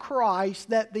glorified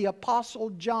Christ that the Apostle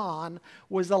John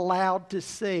was allowed to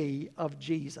see of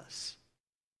Jesus.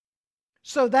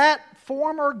 So that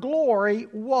former glory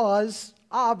was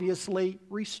obviously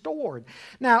restored.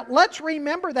 Now, let's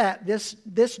remember that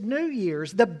this New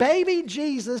Year's, the baby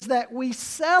Jesus that we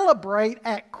celebrate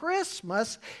at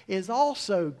Christmas is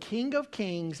also King of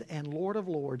Kings and Lord of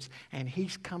Lords, and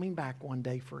He's coming back one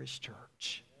day for His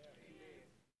church.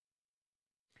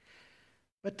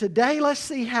 But today, let's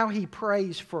see how He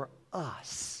prays for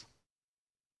us.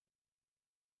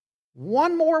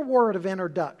 One more word of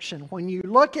introduction. When you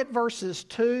look at verses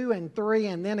 2 and 3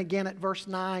 and then again at verse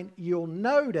 9, you'll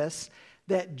notice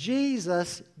that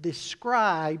Jesus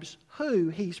describes who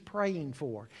He's praying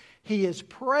for. He is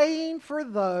praying for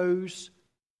those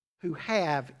who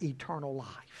have eternal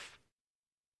life.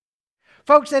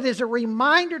 Folks, it is a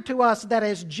reminder to us that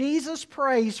as Jesus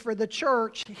prays for the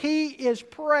church, He is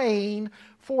praying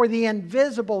for the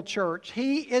invisible church.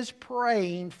 He is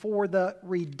praying for the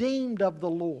redeemed of the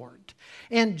Lord.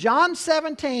 In John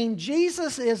 17,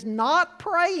 Jesus is not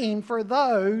praying for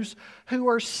those who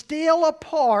are still a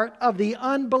part of the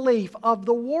unbelief of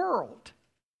the world.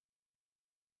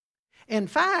 In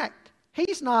fact,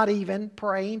 He's not even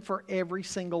praying for every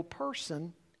single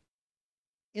person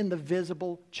in the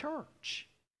visible church.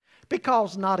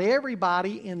 Because not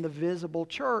everybody in the visible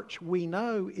church we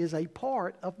know is a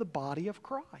part of the body of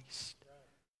Christ.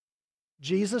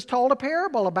 Jesus told a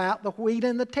parable about the wheat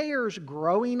and the tares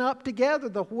growing up together.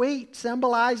 The wheat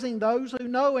symbolizing those who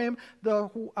know Him, the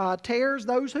tares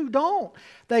those who don't.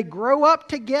 They grow up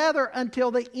together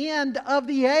until the end of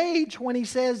the age when He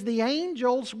says the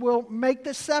angels will make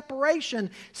the separation,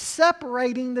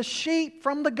 separating the sheep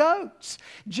from the goats.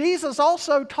 Jesus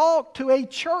also talked to a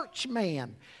church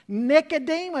man,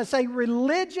 Nicodemus, a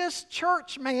religious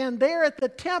church man there at the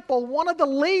temple, one of the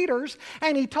leaders,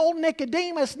 and He told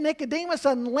Nicodemus,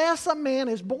 unless a man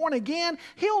is born again,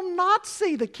 he'll not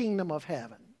see the kingdom of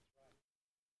heaven.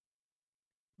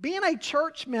 Being a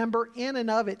church member in and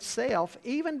of itself,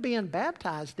 even being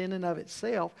baptized in and of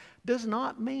itself, does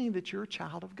not mean that you're a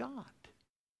child of God.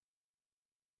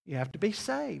 You have to be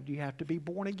saved. You have to be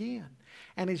born again.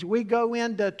 And as we go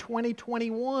into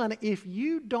 2021, if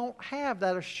you don't have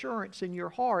that assurance in your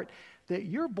heart that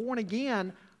you're born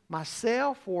again,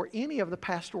 myself or any of the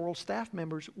pastoral staff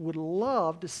members would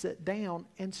love to sit down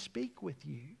and speak with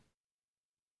you.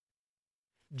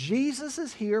 Jesus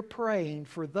is here praying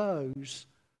for those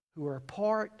who are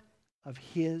part of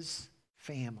His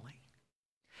family.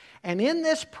 And in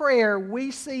this prayer,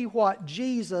 we see what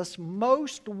Jesus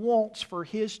most wants for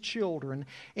His children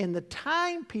in the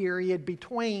time period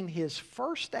between His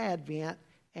first advent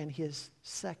and His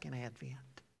second advent.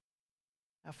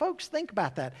 Now, folks, think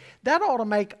about that. That ought to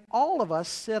make all of us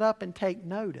sit up and take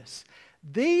notice.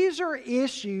 These are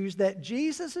issues that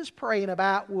Jesus is praying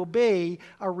about will be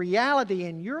a reality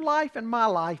in your life and my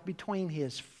life between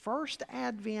His first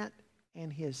advent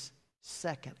and His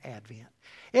second advent.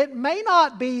 It may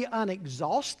not be an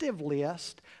exhaustive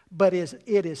list, but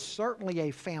it is certainly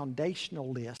a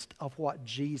foundational list of what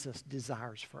Jesus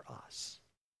desires for us.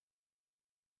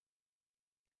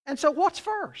 And so what's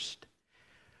first?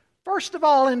 First of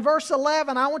all, in verse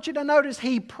 11, I want you to notice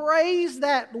He prays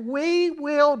that we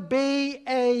will be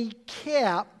a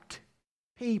kept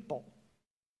people.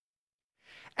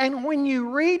 And when you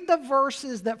read the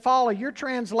verses that follow, your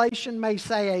translation may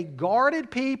say a guarded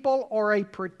people or a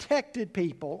protected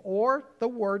people, or the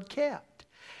word kept.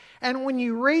 And when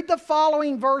you read the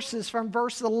following verses from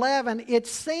verse 11, it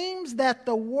seems that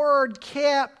the word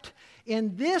kept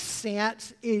in this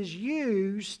sense is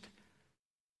used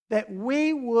that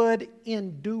we would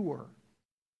endure.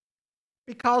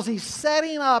 Because He's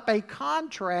setting up a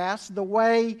contrast the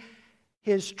way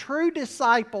His true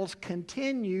disciples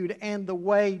continued and the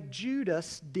way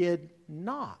Judas did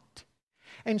not.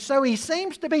 And so he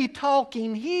seems to be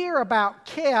talking here about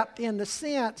kept in the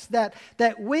sense that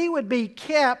we would be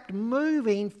kept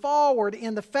moving forward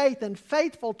in the faith and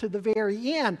faithful to the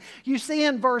very end. You see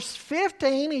in verse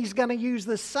 15, he's going to use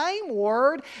the same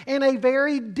word in a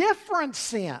very different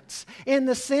sense. In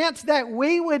the sense that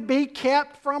we would be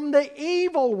kept from the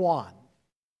evil one.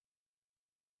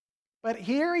 But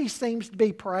here he seems to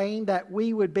be praying that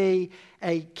we would be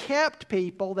a kept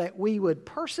people, that we would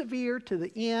persevere to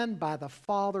the end by the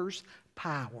Father's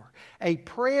power. A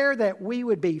prayer that we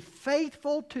would be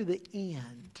faithful to the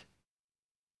end.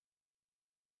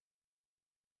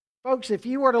 Folks, if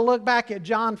you were to look back at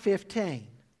John 15,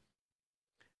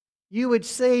 you would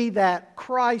see that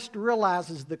Christ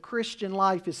realizes the Christian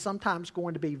life is sometimes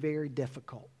going to be very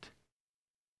difficult.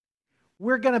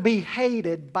 We're going to be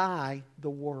hated by the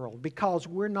world because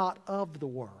we're not of the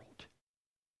world.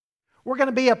 We're going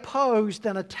to be opposed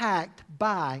and attacked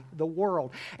by the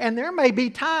world. And there may be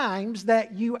times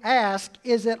that you ask,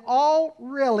 is it all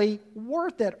really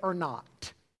worth it or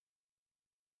not?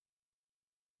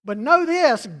 But know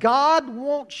this, God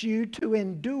wants you to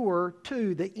endure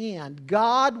to the end.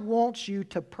 God wants you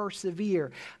to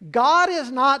persevere. God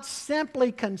is not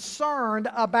simply concerned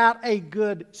about a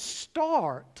good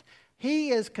start.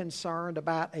 He is concerned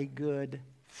about a good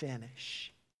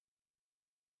finish.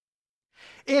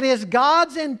 It is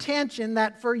God's intention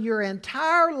that for your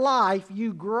entire life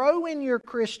you grow in your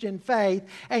Christian faith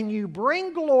and you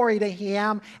bring glory to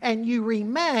Him and you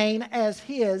remain as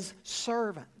His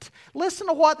servant. Listen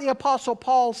to what the Apostle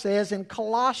Paul says in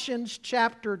Colossians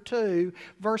chapter 2,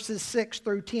 verses 6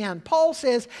 through 10. Paul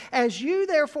says, "As you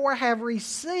therefore have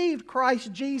received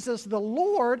Christ Jesus the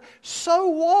Lord, so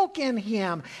walk in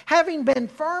Him, having been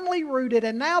firmly rooted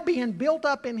and now being built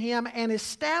up in Him and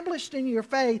established in your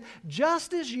faith,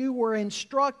 just as you were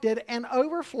instructed, and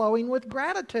overflowing with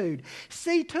gratitude.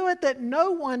 See to it that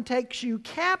no one takes you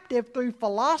captive through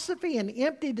philosophy and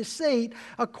empty deceit,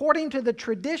 according to the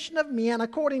tradition of men,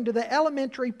 according to the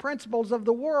elementary principles of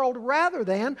the world, rather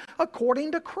than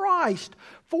according to Christ.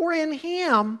 For in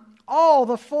Him all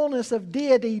the fullness of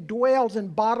deity dwells in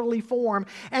bodily form,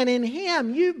 and in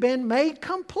Him you've been made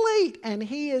complete, and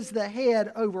He is the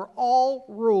head over all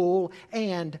rule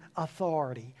and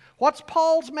authority." What's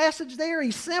Paul's message there?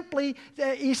 He's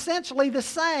essentially the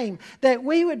same, that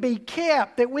we would be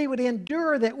kept, that we would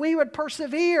endure, that we would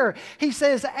persevere. He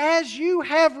says, as you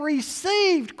have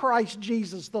received Christ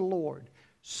Jesus the Lord,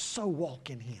 so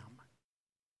walk in Him.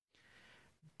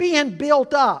 Being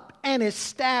built up and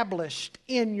established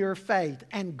in your faith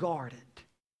and guarded.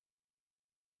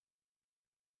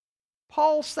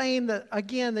 Paul's saying that,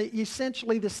 again, that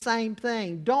essentially the same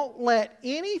thing. Don't let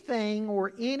anything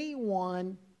or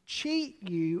anyone cheat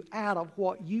you out of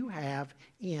what you have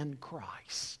in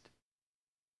Christ.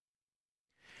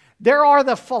 There are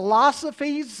the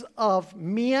philosophies of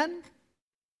men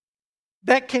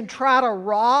that can try to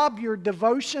rob your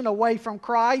devotion away from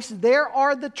Christ. There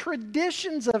are the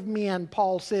traditions of men,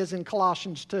 Paul says in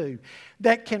Colossians 2,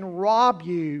 that can rob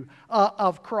you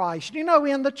of Christ. You know,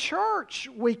 in the church,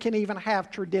 we can even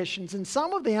have traditions, and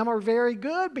some of them are very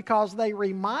good because they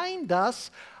remind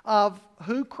us of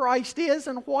who Christ is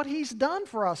and what He's done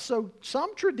for us. So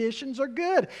some traditions are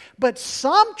good, but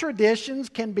some traditions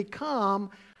can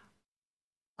become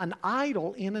an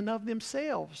idol in and of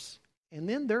themselves. And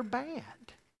then they're bad.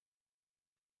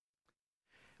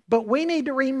 But we need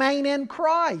to remain in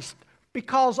Christ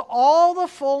because all the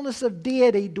fullness of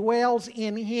deity dwells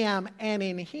in Him, and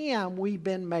in Him we've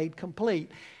been made complete.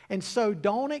 And so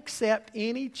don't accept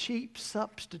any cheap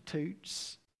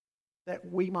substitutes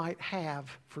that we might have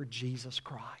for Jesus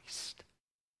Christ.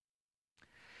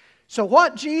 So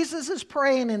what Jesus is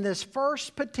praying in this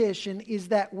first petition is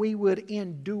that we would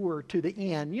endure to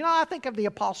the end. You know, I think of the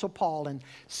Apostle Paul in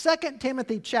 2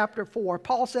 Timothy chapter 4.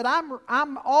 Paul said,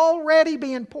 I'm already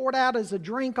being poured out as a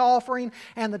drink offering,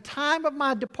 and the time of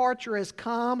my departure has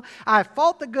come. I've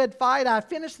fought the good fight. I've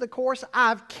finished the course.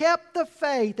 I've kept the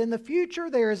faith. In the future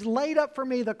there is laid up for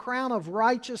me the crown of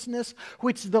righteousness,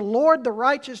 which the Lord, the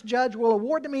righteous judge, will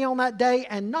award to me on that day,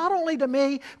 and not only to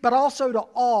me, but also to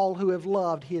all who have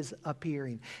loved His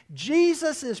appearing.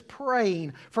 Jesus is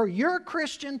praying for your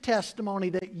Christian testimony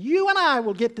that you and I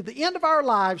will get to the end of our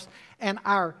lives and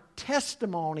our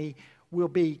testimony will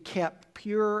be kept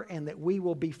pure and that we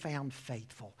will be found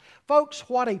faithful. Folks,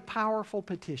 what a powerful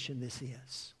petition this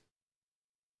is.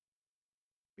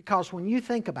 Because when you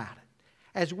think about it,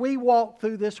 as we walk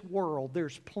through this world,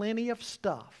 there's plenty of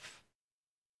stuff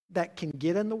that can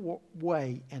get in the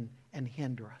way and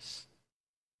hinder us.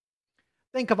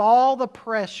 Think of all the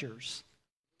pressures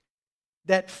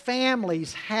that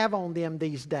families have on them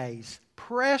these days.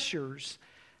 Pressures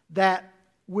that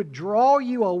would draw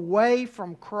you away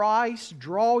from Christ,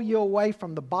 draw you away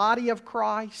from the body of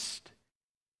Christ.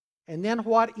 And then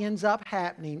what ends up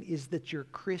happening is that your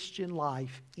Christian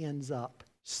life ends up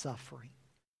suffering.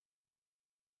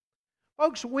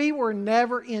 Folks, we were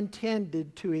never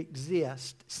intended to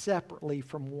exist separately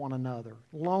from one another.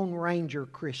 Lone Ranger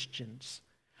Christians.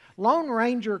 Lone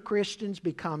Ranger Christians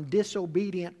become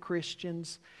disobedient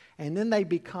Christians, and then they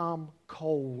become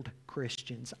cold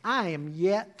Christians. I am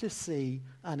yet to see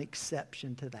an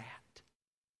exception to that.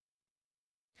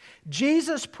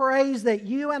 Jesus prays that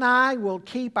you and I will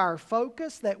keep our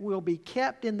focus, that we'll be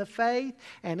kept in the faith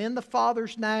and in the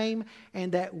Father's name,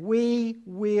 and that we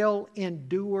will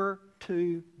endure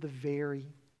to the very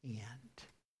end.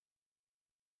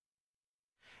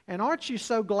 And aren't you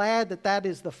so glad that that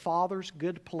is the Father's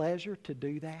good pleasure to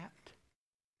do that?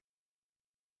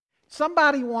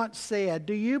 Somebody once said,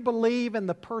 do you believe in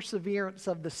the perseverance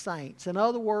of the saints? In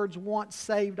other words, once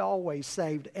saved, always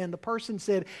saved. And the person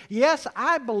said, yes,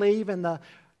 I believe in the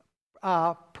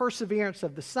perseverance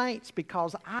of the saints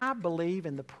because I believe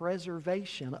in the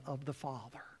preservation of the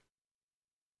Father.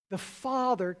 The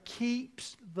Father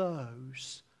keeps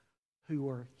those who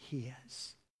are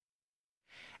His.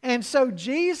 And so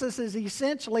Jesus is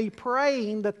essentially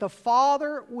praying that the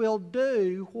Father will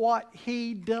do what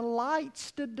He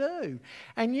delights to do.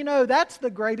 And you know, that's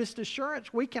the greatest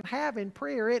assurance we can have in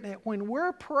prayer, isn't it? When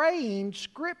we're praying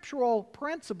scriptural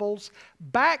principles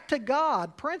back to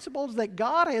God, principles that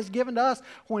God has given to us,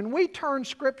 when we turn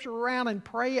Scripture around and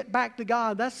pray it back to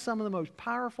God, that's some of the most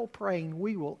powerful praying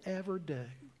we will ever do.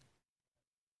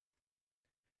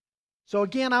 So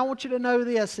again, I want you to know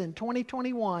this. In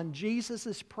 2021, Jesus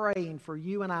is praying for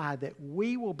you and I that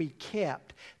we will be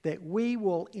kept, that we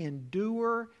will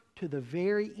endure to the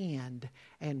very end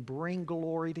and bring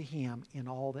glory to Him in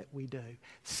all that we do.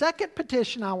 Second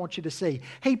petition I want you to see.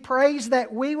 He prays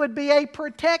that we would be a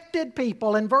protected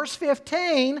people. In verse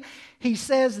 15, he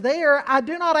says there, I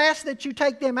do not ask that you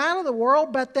take them out of the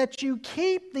world, but that you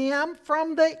keep them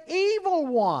from the evil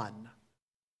one.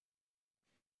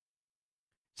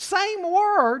 Same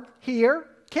word here,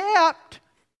 kept,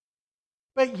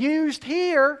 but used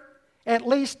here, at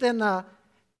least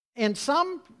in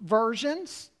some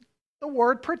versions, the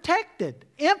word protected,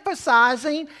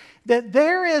 emphasizing that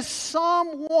there is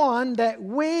someone that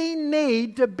we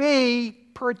need to be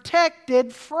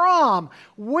protected from.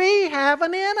 We have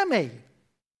an enemy.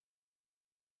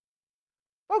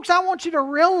 Folks, I want you to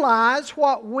realize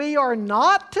what we are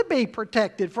not to be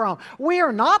protected from. We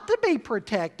are not to be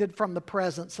protected from the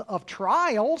presence of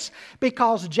trials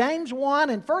because James 1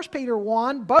 and 1 Peter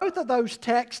 1, both of those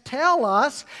texts tell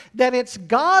us that it's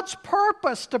God's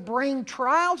purpose to bring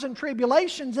trials and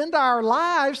tribulations into our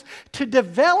lives to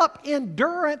develop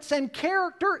endurance and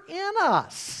character in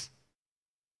us.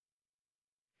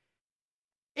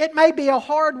 It may be a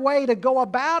hard way to go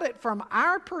about it from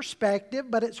our perspective,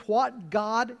 but it's what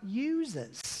God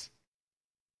uses.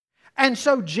 And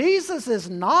so Jesus is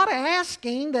not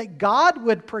asking that God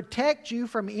would protect you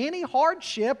from any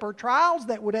hardship or trials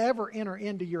that would ever enter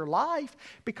into your life,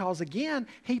 because again,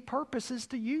 He purposes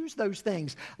to use those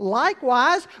things.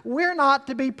 Likewise, we're not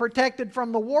to be protected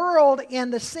from the world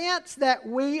in the sense that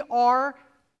we are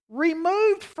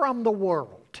removed from the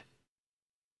world.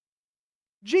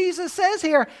 Jesus says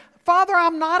here, Father,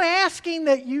 I'm not asking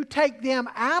that you take them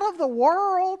out of the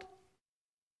world.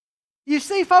 You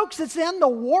see, folks, it's in the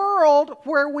world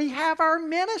where we have our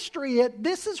ministry.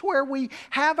 This is where we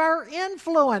have our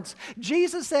influence.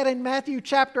 Jesus said in Matthew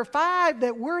chapter 5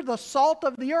 that we're the salt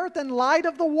of the earth and light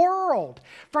of the world.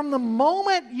 From the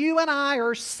moment you and I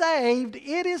are saved,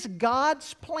 it is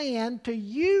God's plan to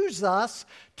use us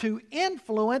to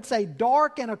influence a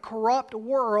dark and a corrupt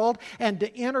world and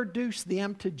to introduce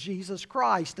them to Jesus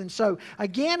Christ. And so,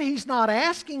 again, He's not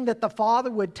asking that the Father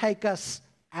would take us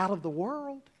out of the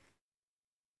world.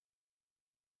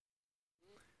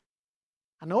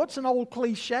 I know it's an old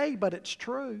cliche, but it's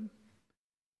true.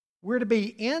 We're to be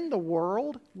in the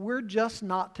world, we're just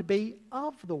not to be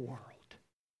of the world.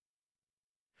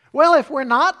 Well, if we're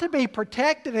not to be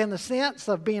protected in the sense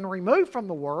of being removed from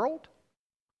the world,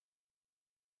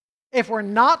 if we're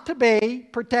not to be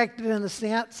protected in the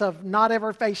sense of not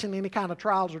ever facing any kind of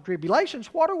trials or tribulations,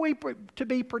 what are we to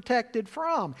be protected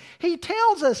from? He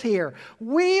tells us here,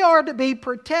 we are to be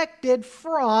protected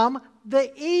from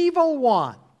the evil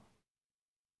one.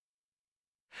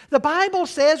 The Bible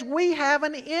says we have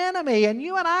an enemy, and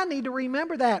you and I need to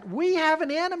remember that. We have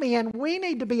an enemy, and we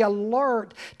need to be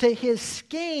alert to his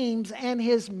schemes and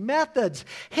his methods.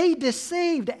 He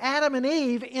deceived Adam and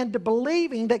Eve into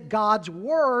believing that God's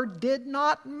Word did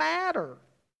not matter.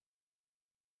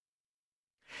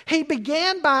 He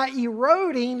began by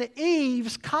eroding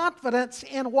Eve's confidence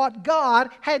in what God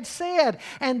had said.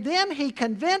 And then he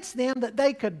convinced them that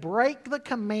they could break the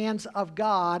commands of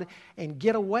God and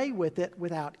get away with it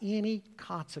without any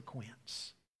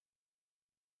consequence.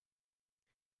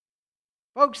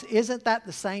 Folks, isn't that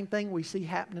the same thing we see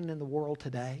happening in the world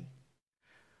today?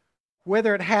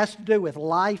 Whether it has to do with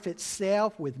life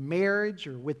itself, with marriage,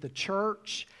 or with the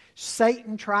church,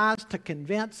 Satan tries to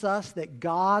convince us that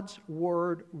God's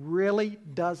Word really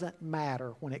doesn't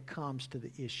matter when it comes to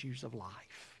the issues of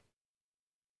life.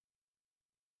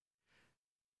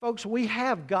 Folks, we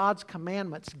have God's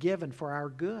commandments given for our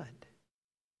good.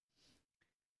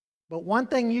 But one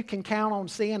thing you can count on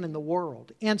seeing in the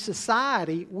world, in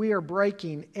society, we are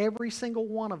breaking every single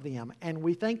one of them, and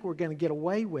we think we're going to get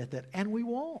away with it, and we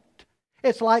won't.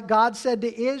 It's like God said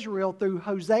to Israel through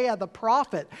Hosea the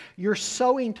prophet, you're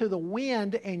sowing to the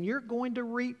wind and you're going to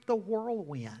reap the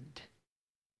whirlwind.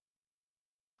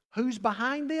 Who's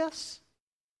behind this?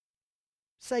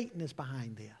 Satan is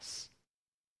behind this.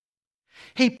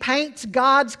 He paints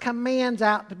God's commands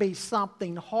out to be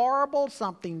something horrible,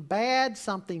 something bad,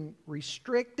 something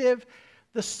restrictive.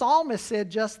 The psalmist said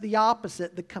just the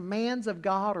opposite. The commands of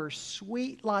God are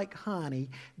sweet like honey.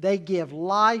 They give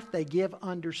life, they give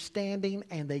understanding,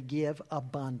 and they give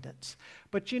abundance.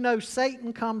 But you know,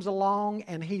 Satan comes along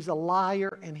and he's a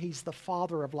liar and he's the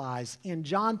father of lies. In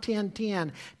John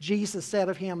 10:10, Jesus said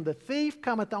of him, the thief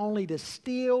cometh only to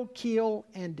steal, kill,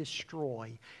 and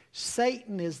destroy.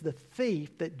 Satan is the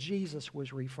thief that Jesus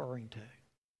was referring to.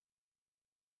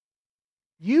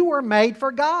 You were made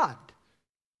for God.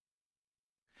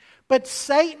 But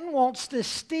Satan wants to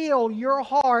steal your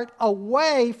heart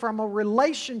away from a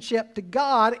relationship to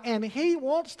God, and he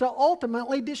wants to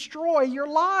ultimately destroy your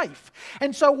life.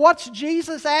 And so what's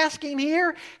Jesus asking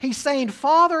here? He's saying,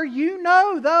 Father, you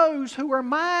know those who are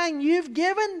mine. You've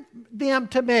given them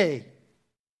to me.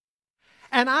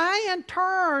 And I, in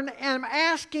turn, am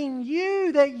asking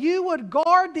you that you would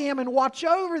guard them and watch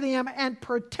over them and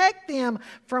protect them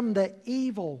from the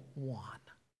evil one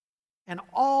and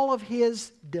all of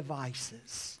his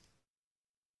devices.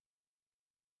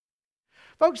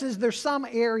 Folks, is there some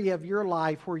area of your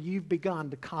life where you've begun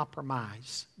to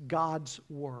compromise God's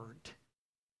Word?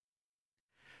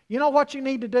 You know what you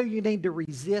need to do? You need to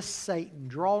resist Satan.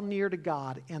 Draw near to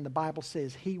God, and the Bible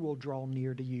says he will draw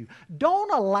near to you.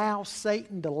 Don't allow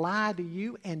Satan to lie to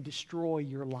you and destroy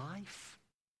your life.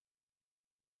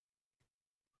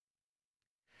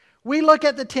 We look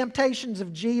at the temptations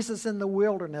of Jesus in the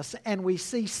wilderness and we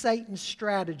see Satan's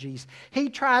strategies. He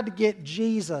tried to get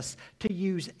Jesus to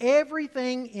use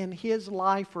everything in his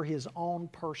life for his own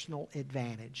personal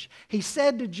advantage. He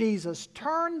said to Jesus,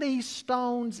 turn these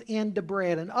stones into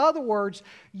bread. In other words,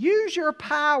 use your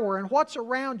power and what's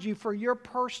around you for your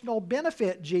personal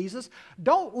benefit, Jesus.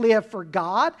 Don't live for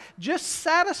God. Just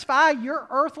satisfy your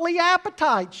earthly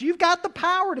appetites. You've got the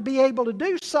power to be able to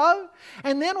do so.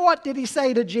 And then what did he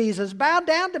say to Jesus? Bow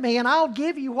down to me and I'll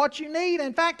give you what you need.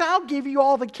 In fact, I'll give you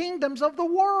all the kingdoms of the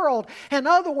world. In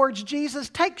other words, Jesus,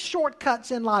 take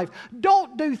shortcuts in life.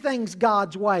 Don't do things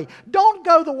God's way. Don't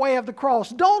go the way of the cross.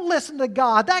 Don't listen to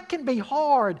God. That can be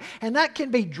hard and that can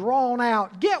be drawn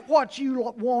out. Get what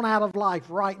you want out of life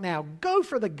right now. Go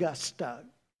for the gusto.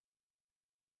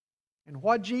 And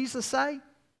what did Jesus say?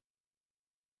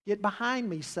 Get behind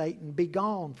me, Satan. Be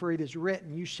gone, for it is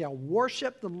written, you shall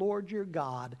worship the Lord your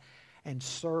God and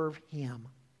serve him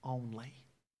only.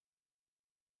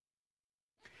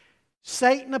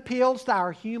 Satan appeals to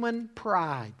our human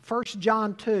pride. 1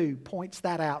 John 2 points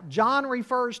that out. John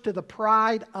refers to the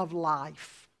pride of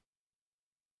life.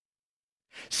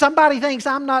 Somebody thinks,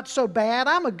 I'm not so bad,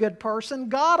 I'm a good person,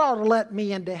 God ought to let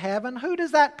me into heaven. Who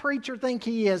does that preacher think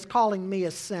he is, calling me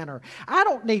a sinner? I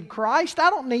don't need Christ, I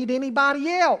don't need anybody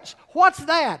else. What's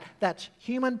that? That's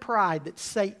human pride that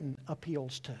Satan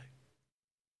appeals to.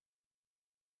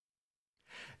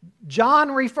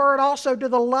 John referred also to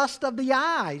the lust of the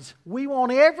eyes. We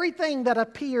want everything that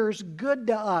appears good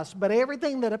to us, but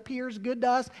everything that appears good to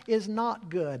us is not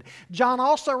good. John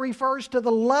also refers to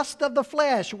the lust of the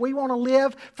flesh. We want to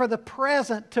live for the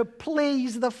present to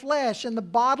please the flesh and the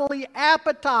bodily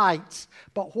appetites.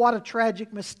 But what a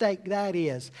tragic mistake that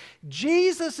is.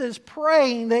 Jesus is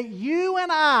praying that you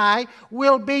and I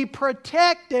will be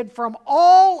protected from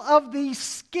all of these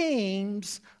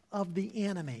schemes of the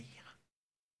enemy.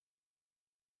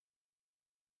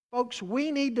 Folks,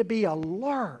 we need to be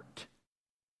alert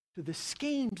to the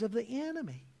schemes of the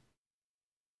enemy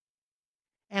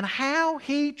and how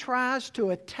he tries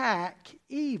to attack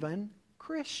even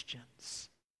Christians.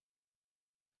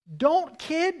 Don't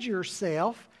kid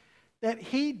yourself that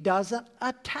he doesn't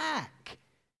attack.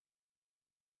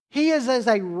 He is as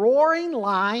a roaring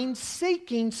lion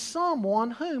seeking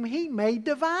someone whom he may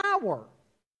devour.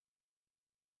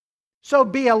 So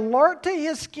be alert to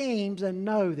his schemes and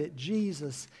know that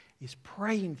Jesus is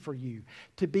praying for you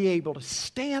to be able to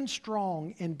stand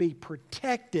strong and be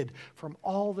protected from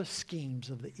all the schemes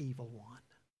of the evil one.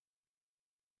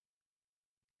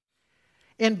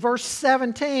 In verse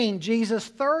 17, Jesus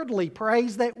thirdly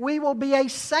prays that we will be a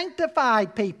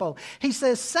sanctified people. He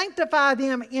says, sanctify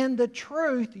them in the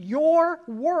truth. Your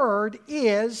word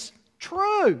is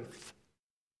truth.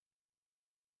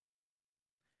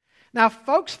 Now,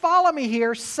 folks, follow me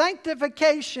here.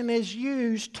 Sanctification is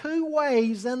used two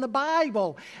ways in the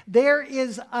Bible. There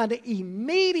is an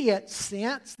immediate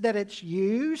sense that it's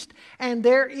used, and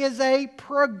there is a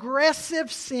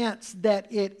progressive sense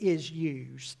that it is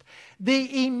used.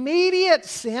 The immediate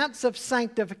sense of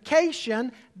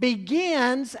sanctification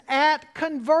begins at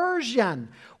conversion.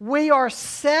 We are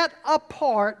set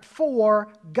apart for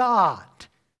God.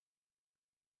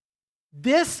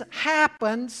 This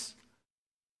happens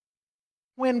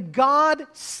when God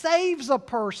saves a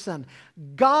person.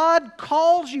 God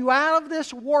calls you out of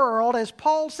this world. As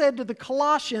Paul said to the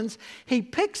Colossians, He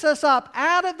picks us up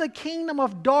out of the kingdom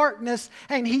of darkness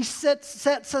and He sets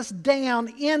us down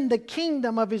in the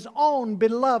kingdom of His own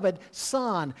beloved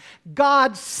Son.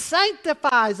 God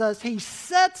sanctifies us. He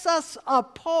sets us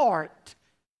apart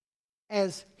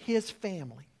as His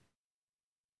family,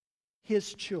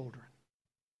 His children.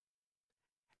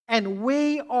 And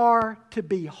we are to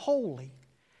be holy.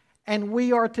 And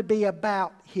we are to be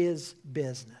about His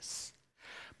business.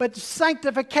 But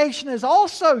sanctification is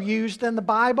also used in the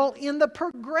Bible in the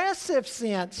progressive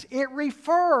sense. It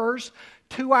refers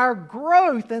to our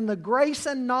growth in the grace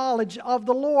and knowledge of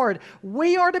the Lord.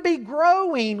 We are to be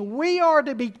growing. We are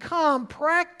to become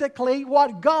practically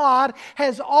what God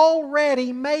has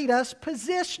already made us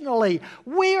positionally.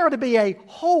 We are to be a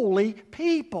holy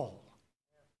people.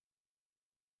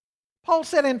 Paul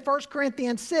said in 1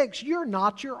 Corinthians 6, you're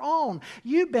not your own.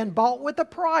 You've been bought with a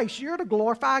price. You're to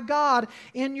glorify God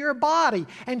in your body.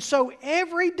 And so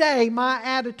every day my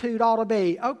attitude ought to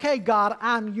be, okay, God,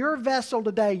 I'm your vessel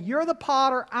today. You're the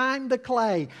potter. I'm the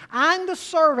clay. I'm the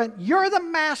servant. You're the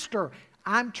master.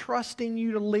 I'm trusting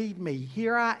you to lead me.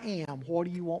 Here I am. What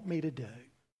do you want me to do?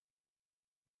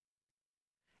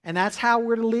 And that's how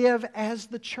we're to live as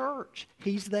the church.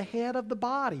 He's the head of the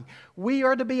body. We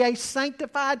are to be a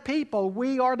sanctified people.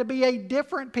 We are to be a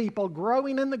different people,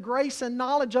 growing in the grace and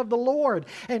knowledge of the Lord.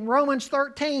 In Romans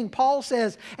 13, Paul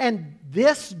says, and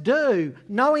this do,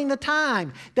 knowing the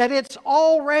time, that it's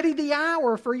already the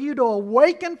hour for you to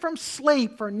awaken from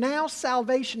sleep, for now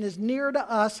salvation is nearer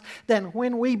to us than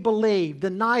when we believed. The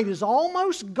night is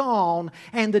almost gone,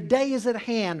 and the day is at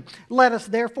hand. Let us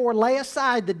therefore lay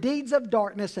aside the deeds of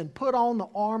darkness and put on the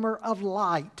armor of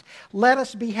light. Let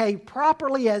us behave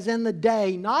properly as in the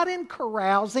day, not in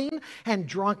carousing and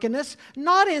drunkenness,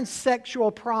 not in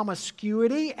sexual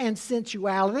promiscuity and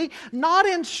sensuality, not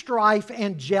in strife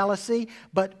and jealousy,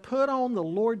 but put on the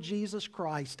Lord Jesus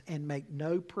Christ and make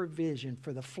no provision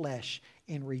for the flesh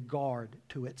in regard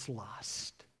to its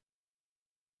lust.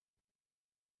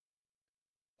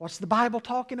 What's the Bible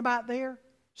talking about there?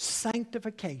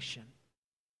 Sanctification.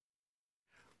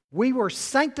 We were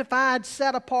sanctified,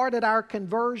 set apart at our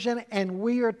conversion, and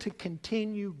we are to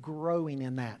continue growing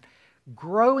in that.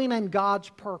 Growing in God's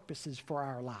purposes for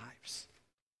our lives.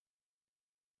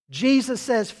 Jesus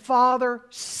says, Father,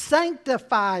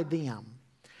 sanctify them.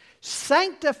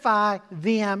 Sanctify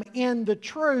them in the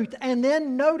truth. And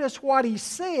then notice what He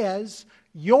says,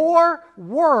 your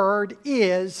word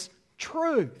is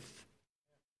truth.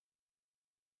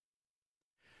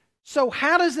 So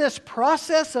how does this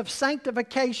process of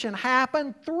sanctification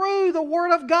happen? Through the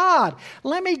Word of God.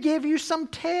 Let me give you some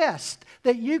tests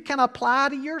that you can apply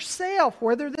to yourself,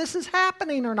 whether this is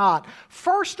happening or not.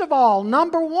 First of all,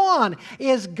 number one,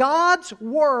 is God's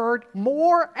Word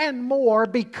more and more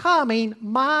becoming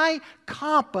my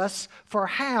compass for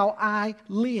how I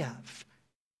live?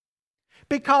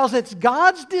 Because it's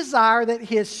God's desire that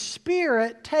His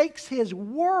Spirit takes His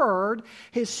Word,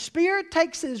 His Spirit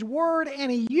takes His Word and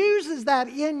He uses that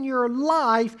in your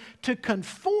life to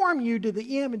conform you to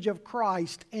the image of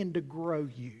Christ and to grow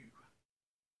you.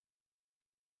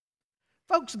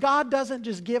 Folks, God doesn't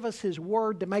just give us His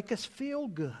Word to make us feel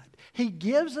good. He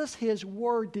gives us His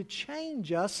Word to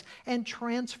change us and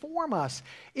transform us.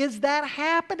 Is that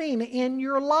happening in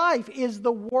your life? Is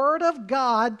the Word of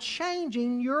God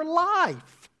changing your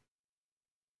life?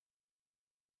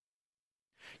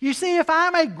 You see, if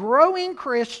I'm a growing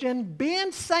Christian,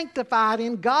 being sanctified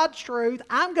in God's truth,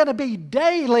 I'm going to be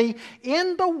daily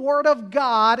in the Word of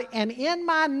God and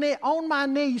on my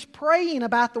knees praying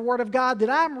about the Word of God that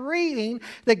I'm reading,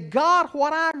 that God,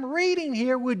 what I'm reading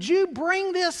here, would you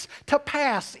bring this to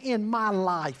pass in my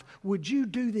life? Would you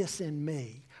do this in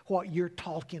me, what you're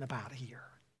talking about here?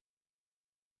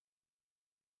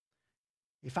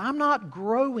 If I'm not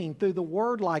growing through the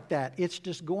Word like that, it's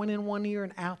just going in one ear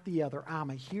and out the other. I'm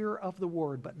a hearer of the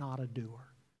Word, but not a doer.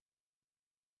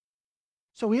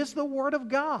 So is the Word of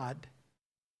God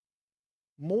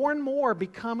more and more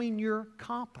becoming your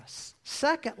compass?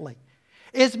 Secondly,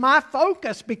 is my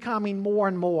focus becoming more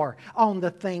and more on the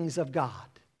things of God?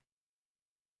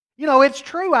 You know, it's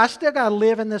true, I still got to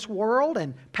live in this world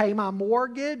and pay my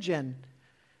mortgage and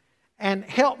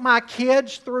help my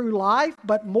kids through life,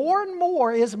 but more and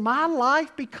more is my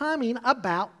life becoming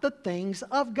about the things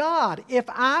of God. If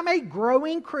I'm a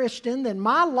growing Christian, then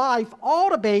my life ought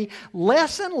to be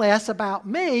less and less about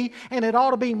me, and it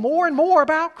ought to be more and more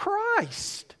about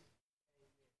Christ.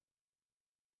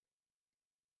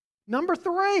 Number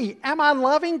 3, am I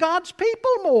loving God's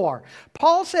people more?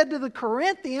 Paul said to the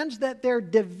Corinthians that their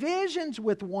divisions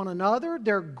with one another,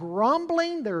 their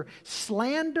grumbling, their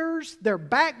slanders, their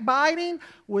backbiting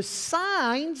was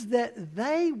signs that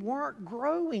they weren't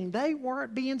growing. They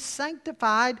weren't being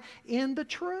sanctified in the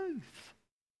truth.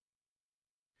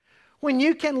 When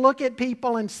you can look at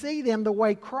people and see them the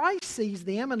way Christ sees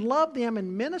them and love them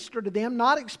and minister to them,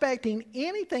 not expecting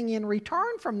anything in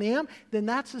return from them, then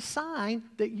that's a sign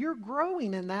that you're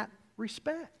growing in that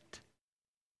respect.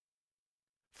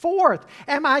 4th,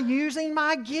 am I using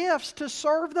my gifts to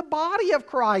serve the body of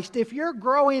Christ? If you're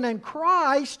growing in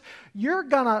Christ, you're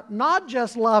going to not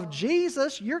just love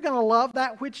Jesus, you're going to love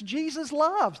that which Jesus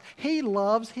loves. He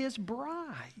loves His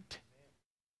bride.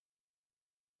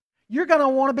 You're going to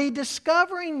want to be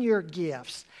discovering your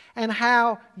gifts and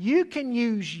how you can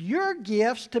use your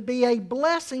gifts to be a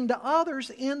blessing to others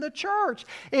in the church.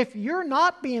 If you're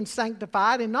not being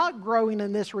sanctified and not growing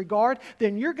in this regard,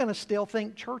 then you're going to still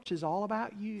think church is all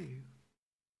about you.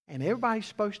 And everybody's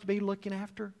supposed to be looking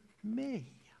after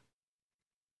me.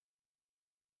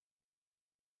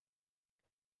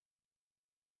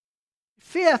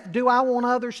 Fifth, do I want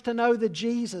others to know the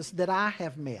Jesus that I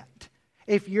have met?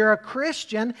 If you're a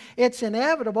Christian, it's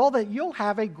inevitable that you'll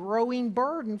have a growing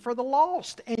burden for the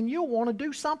lost, and you'll want to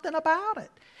do something about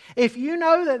it. If you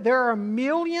know that there are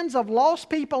millions of lost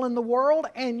people in the world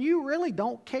and you really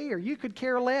don't care, you could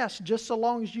care less just so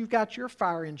long as you've got your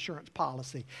fire insurance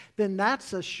policy, then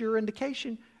that's a sure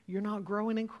indication you're not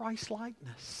growing in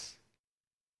Christ-likeness.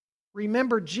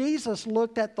 Remember, Jesus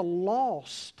looked at the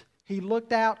lost. He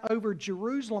looked out over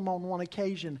Jerusalem on one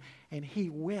occasion and He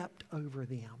wept over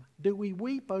them. Do we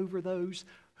weep over those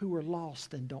who are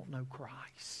lost and don't know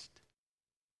Christ?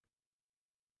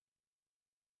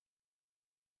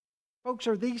 Folks,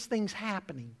 are these things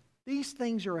happening? These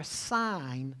things are a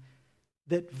sign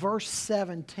that verse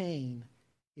 17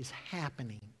 is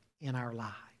happening in our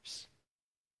lives.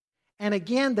 And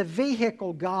again, the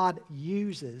vehicle God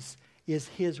uses is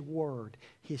His Word.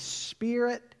 His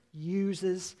Spirit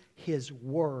uses His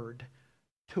Word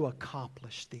to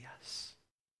accomplish this.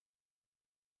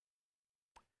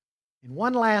 And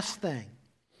one last thing.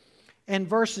 In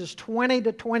verses 20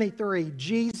 to 23,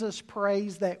 Jesus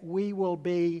prays that we will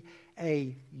be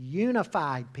a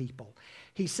unified people.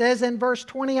 He says in verse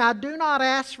 20, I do not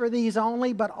ask for these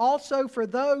only, but also for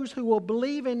those who will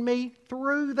believe in me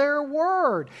through their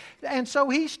word. And so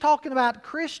he's talking about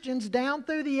Christians down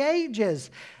through the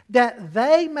ages, that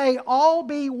they may all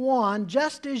be one,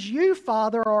 just as you,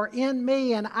 Father, are in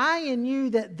me and I in you,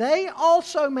 that they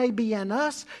also may be in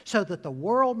us, so that the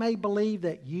world may believe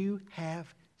that you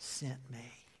have sent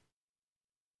me.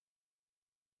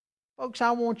 Folks,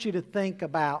 I want you to think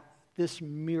about this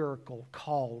miracle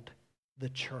called the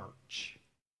church.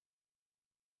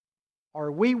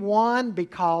 Are we one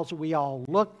because we all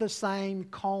look the same,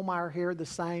 comb our hair the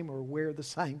same, or wear the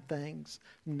same things?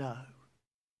 No.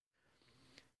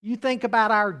 You think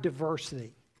about our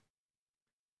diversity.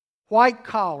 White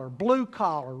collar, blue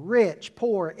collar, rich,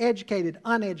 poor, educated,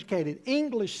 uneducated,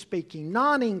 English speaking,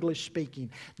 non-English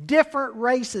speaking, different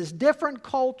races, different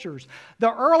cultures.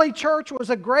 The early church was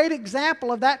a great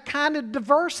example of that kind of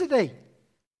diversity.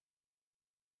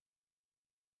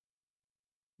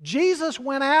 Jesus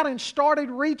went out and started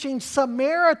reaching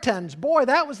Samaritans. Boy,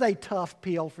 that was a tough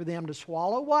pill for them to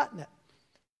swallow, wasn't it?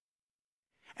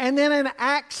 And then in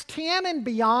Acts 10 and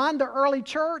beyond, the early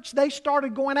church, they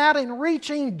started going out and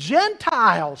reaching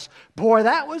Gentiles. Boy,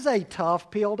 that was a tough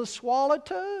pill to swallow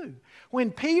too. When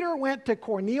Peter went to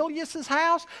Cornelius'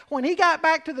 house, when he got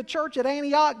back to the church at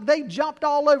Antioch, they jumped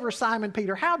all over Simon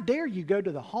Peter. How dare you go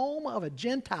to the home of a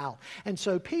Gentile? And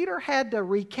so Peter had to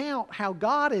recount how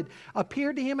God had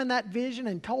appeared to him in that vision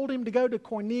and told him to go to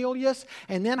Cornelius,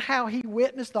 and then how he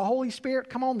witnessed the Holy Spirit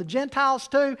come on the Gentiles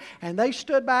too. And they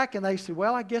stood back and they said,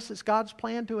 well, I guess it's God's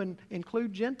plan to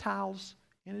include Gentiles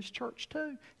in His church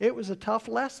too. It was a tough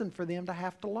lesson for them to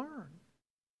have to learn.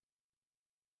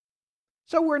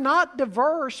 So we're not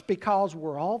diverse because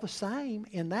we're all the same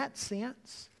in that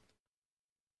sense.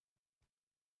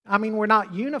 I mean, we're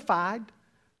not unified.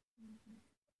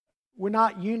 We're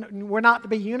not to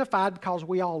be unified because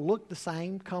we all look the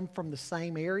same, come from the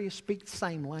same area, speak the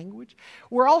same language.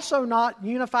 We're also not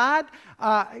unified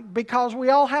because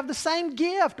we all have the same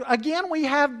gift. Again, we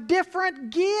have different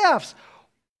gifts.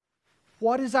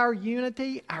 What is our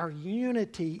unity? Our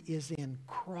unity is in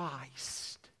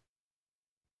Christ.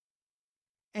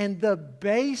 And the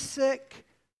basic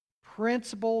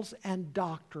principles and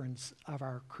doctrines of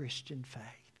our Christian faith.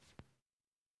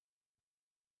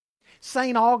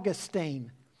 St. Augustine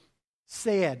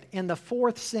said in the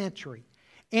 4th century,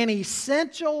 in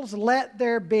essentials let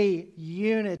there be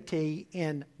unity,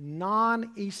 in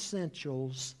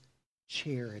non-essentials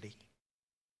charity.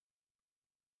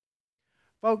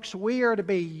 Folks, we are to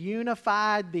be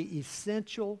unified, the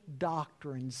essential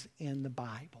doctrines in the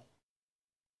Bible.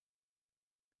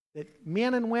 That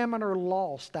men and women are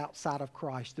lost outside of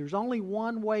Christ. There's only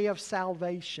one way of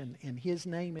salvation, and His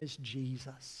name is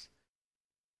Jesus.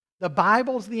 The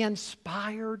Bible's the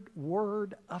inspired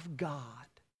Word of God,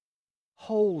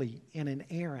 holy and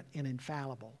inerrant and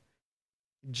infallible.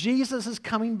 Jesus is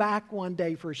coming back one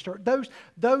day for His church.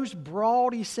 Those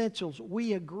broad essentials,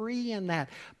 we agree in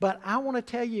that. But I want to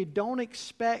tell you, don't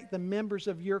expect the members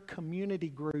of your community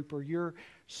group or your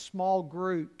small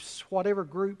groups, whatever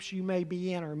groups you may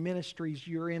be in or ministries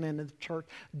you're in the church,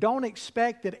 don't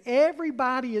expect that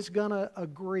everybody is going to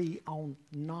agree on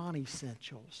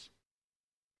non-essentials.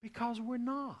 Because we're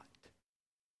not.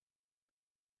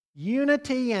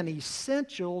 Unity and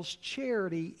essentials,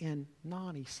 charity and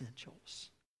non-essentials.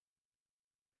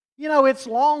 You know, it's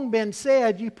long been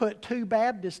said, you put 2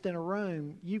 Baptists in a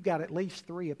room, you've got at least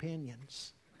 3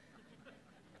 opinions.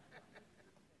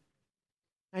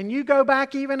 And you go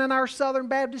back even in our Southern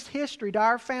Baptist history to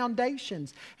our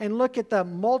foundations and look at the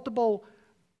multiple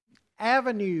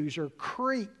avenues or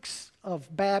creeks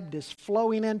of Baptists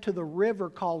flowing into the river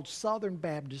called Southern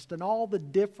Baptist and all the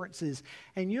differences.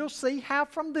 And you'll see how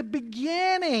from the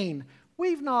beginning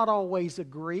we've not always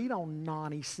agreed on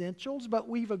non-essentials, but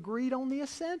we've agreed on the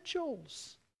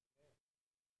essentials.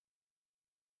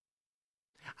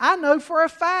 I know for a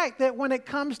fact that when it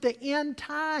comes to end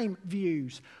time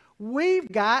views,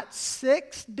 we've got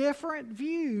 6 different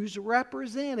views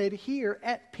represented here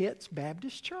at Pitts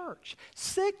Baptist Church.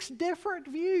 6 different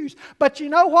views. But you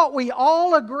know what we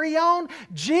all agree on?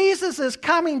 Jesus is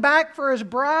coming back for His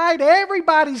bride.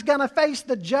 Everybody's going to face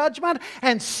the judgment.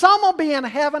 And some will be in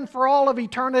heaven for all of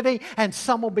eternity. And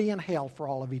some will be in hell for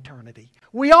all of eternity.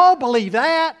 We all believe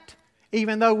that.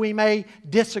 Even though we may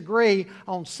disagree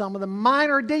on some of the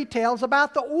minor details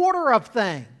about the order of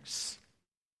things.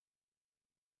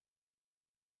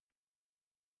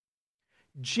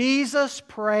 Jesus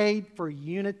prayed for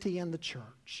unity in the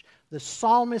church. The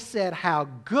psalmist said how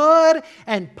good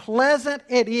and pleasant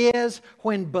it is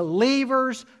when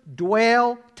believers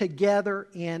dwell together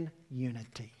in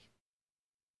unity.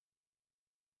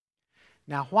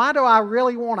 Now, why do I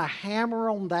really want to hammer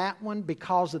on that one?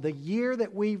 Because of the year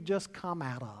that we've just come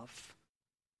out of.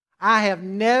 I have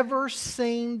never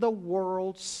seen the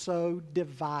world so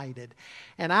divided.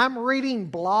 And I'm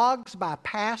reading blogs by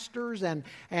pastors and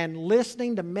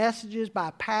listening to messages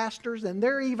by pastors, and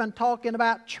they're even talking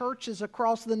about churches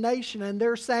across the nation, and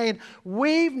they're saying,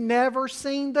 we've never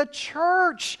seen the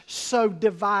church so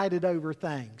divided over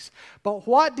things. But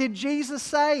what did Jesus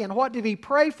say, and what did He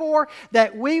pray for?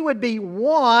 That we would be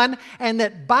one, and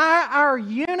that by our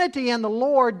unity in the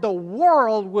Lord, the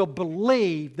world will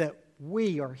believe that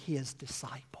we are His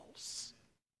disciples.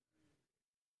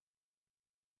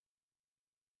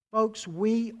 Folks,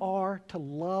 we are to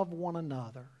love one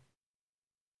another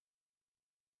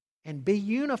and be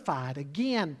unified.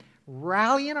 Again,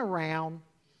 rallying around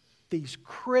these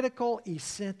critical,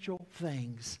 essential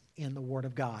things in the Word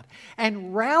of God.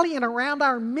 And rallying around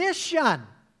our mission.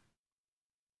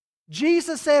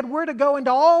 Jesus said we're to go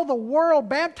into all the world,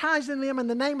 baptizing them in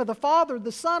the name of the Father,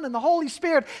 the Son, and the Holy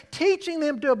Spirit, teaching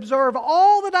them to observe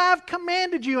all that I've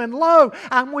commanded you. And lo,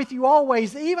 I'm with you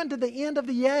always, even to the end of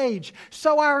the age.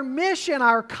 So our mission,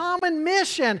 our common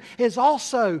mission, is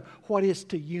also what is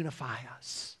to unify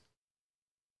us.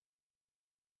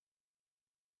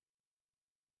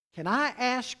 Can I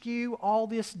ask you, all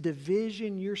this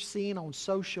division you're seeing on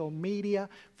social media,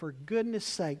 for goodness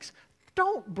sakes,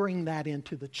 don't bring that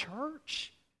into the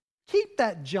church. Keep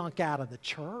that junk out of the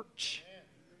church.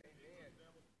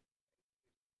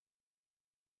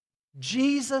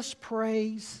 Jesus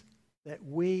prays that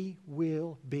we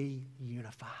will be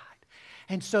unified.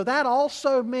 And so that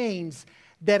also means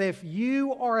that if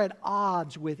you are at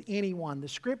odds with anyone, the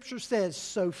Scripture says,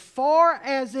 so far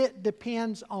as it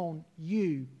depends on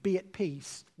you, be at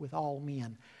peace with all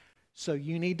men. So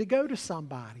you need to go to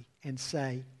somebody and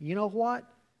say, you know what?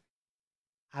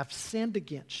 I've sinned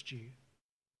against you.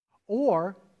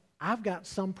 Or I've got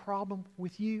some problem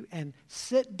with you, and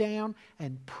sit down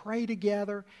and pray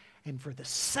together, and for the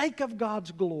sake of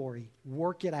God's glory,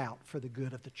 work it out for the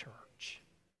good of the church.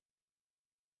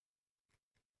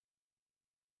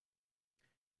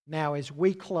 Now, as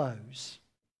we close,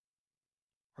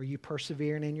 are you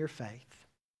persevering in your faith?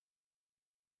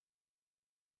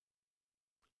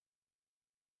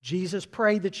 Jesus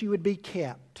prayed that you would be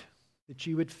kept, that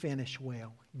you would finish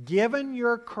well. Given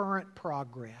your current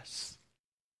progress,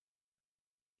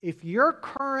 if your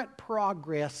current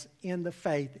progress in the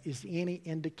faith is any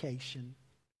indication,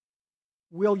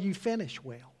 will you finish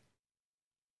well?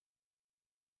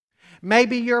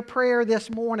 Maybe your prayer this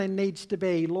morning needs to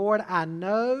be, Lord, I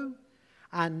know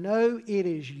it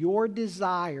is your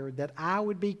desire that I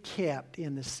would be kept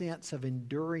in the sense of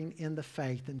enduring in the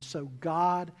faith. And so,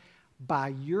 God, by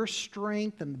your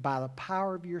strength and by the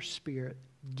power of your Spirit,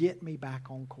 get me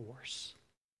back on course.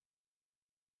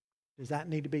 Does that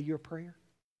need to be your prayer?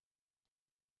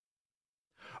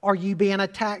 Are you being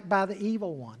attacked by the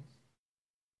evil one?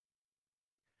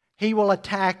 He will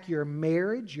attack your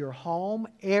marriage, your home,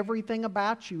 everything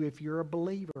about you if you're a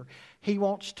believer. He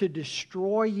wants to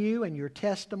destroy you and your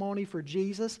testimony for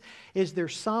Jesus. Is there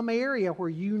some area where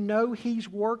you know He's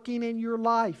working in your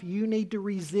life? You need to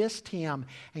resist Him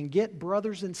and get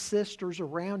brothers and sisters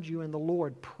around you in the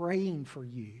Lord praying for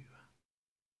you.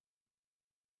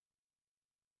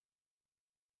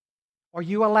 Are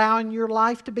you allowing your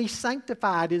life to be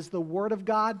sanctified? Is the Word of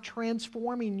God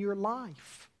transforming your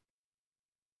life?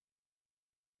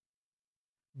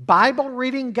 Bible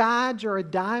reading guides are a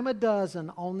dime a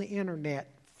dozen on the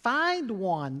internet. Find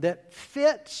one that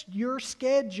fits your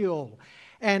schedule.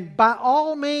 And by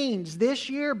all means, this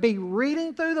year, be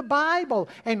reading through the Bible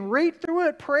and read through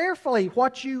it prayerfully.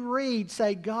 What you read,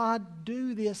 say, God,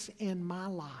 do this in my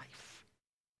life.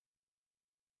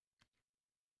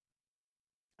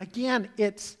 Again,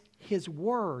 it's His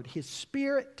Word. His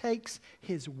Spirit takes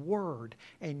His Word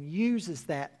and uses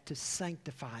that to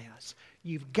sanctify us.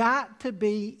 You've got to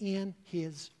be in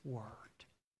His Word.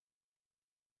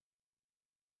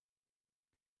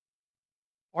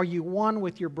 Are you one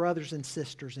with your brothers and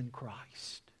sisters in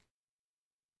Christ?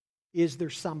 Is there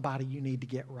somebody you need to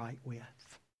get right with?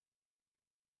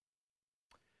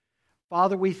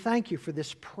 Father, we thank you for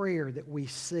this prayer that we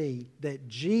see, that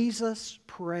Jesus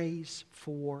prays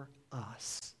for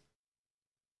us.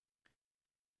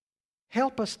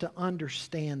 Help us to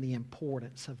understand the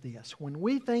importance of this. When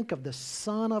we think of the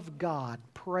Son of God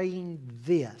praying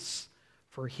this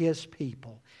for His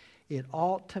people, it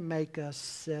ought to make us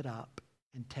sit up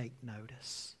and take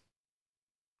notice.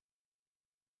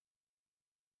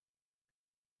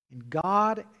 And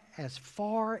God, as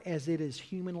far as it is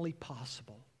humanly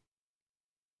possible,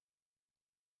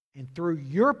 and through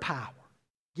your power,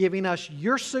 giving us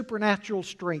your supernatural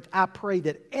strength, I pray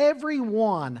that every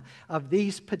one of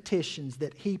these petitions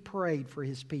that He prayed for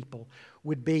His people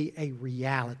would be a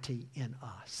reality in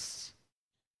us.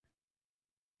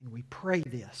 And we pray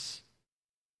this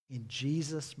in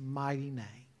Jesus' mighty name.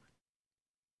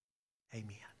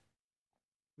 Amen.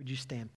 Would you stand?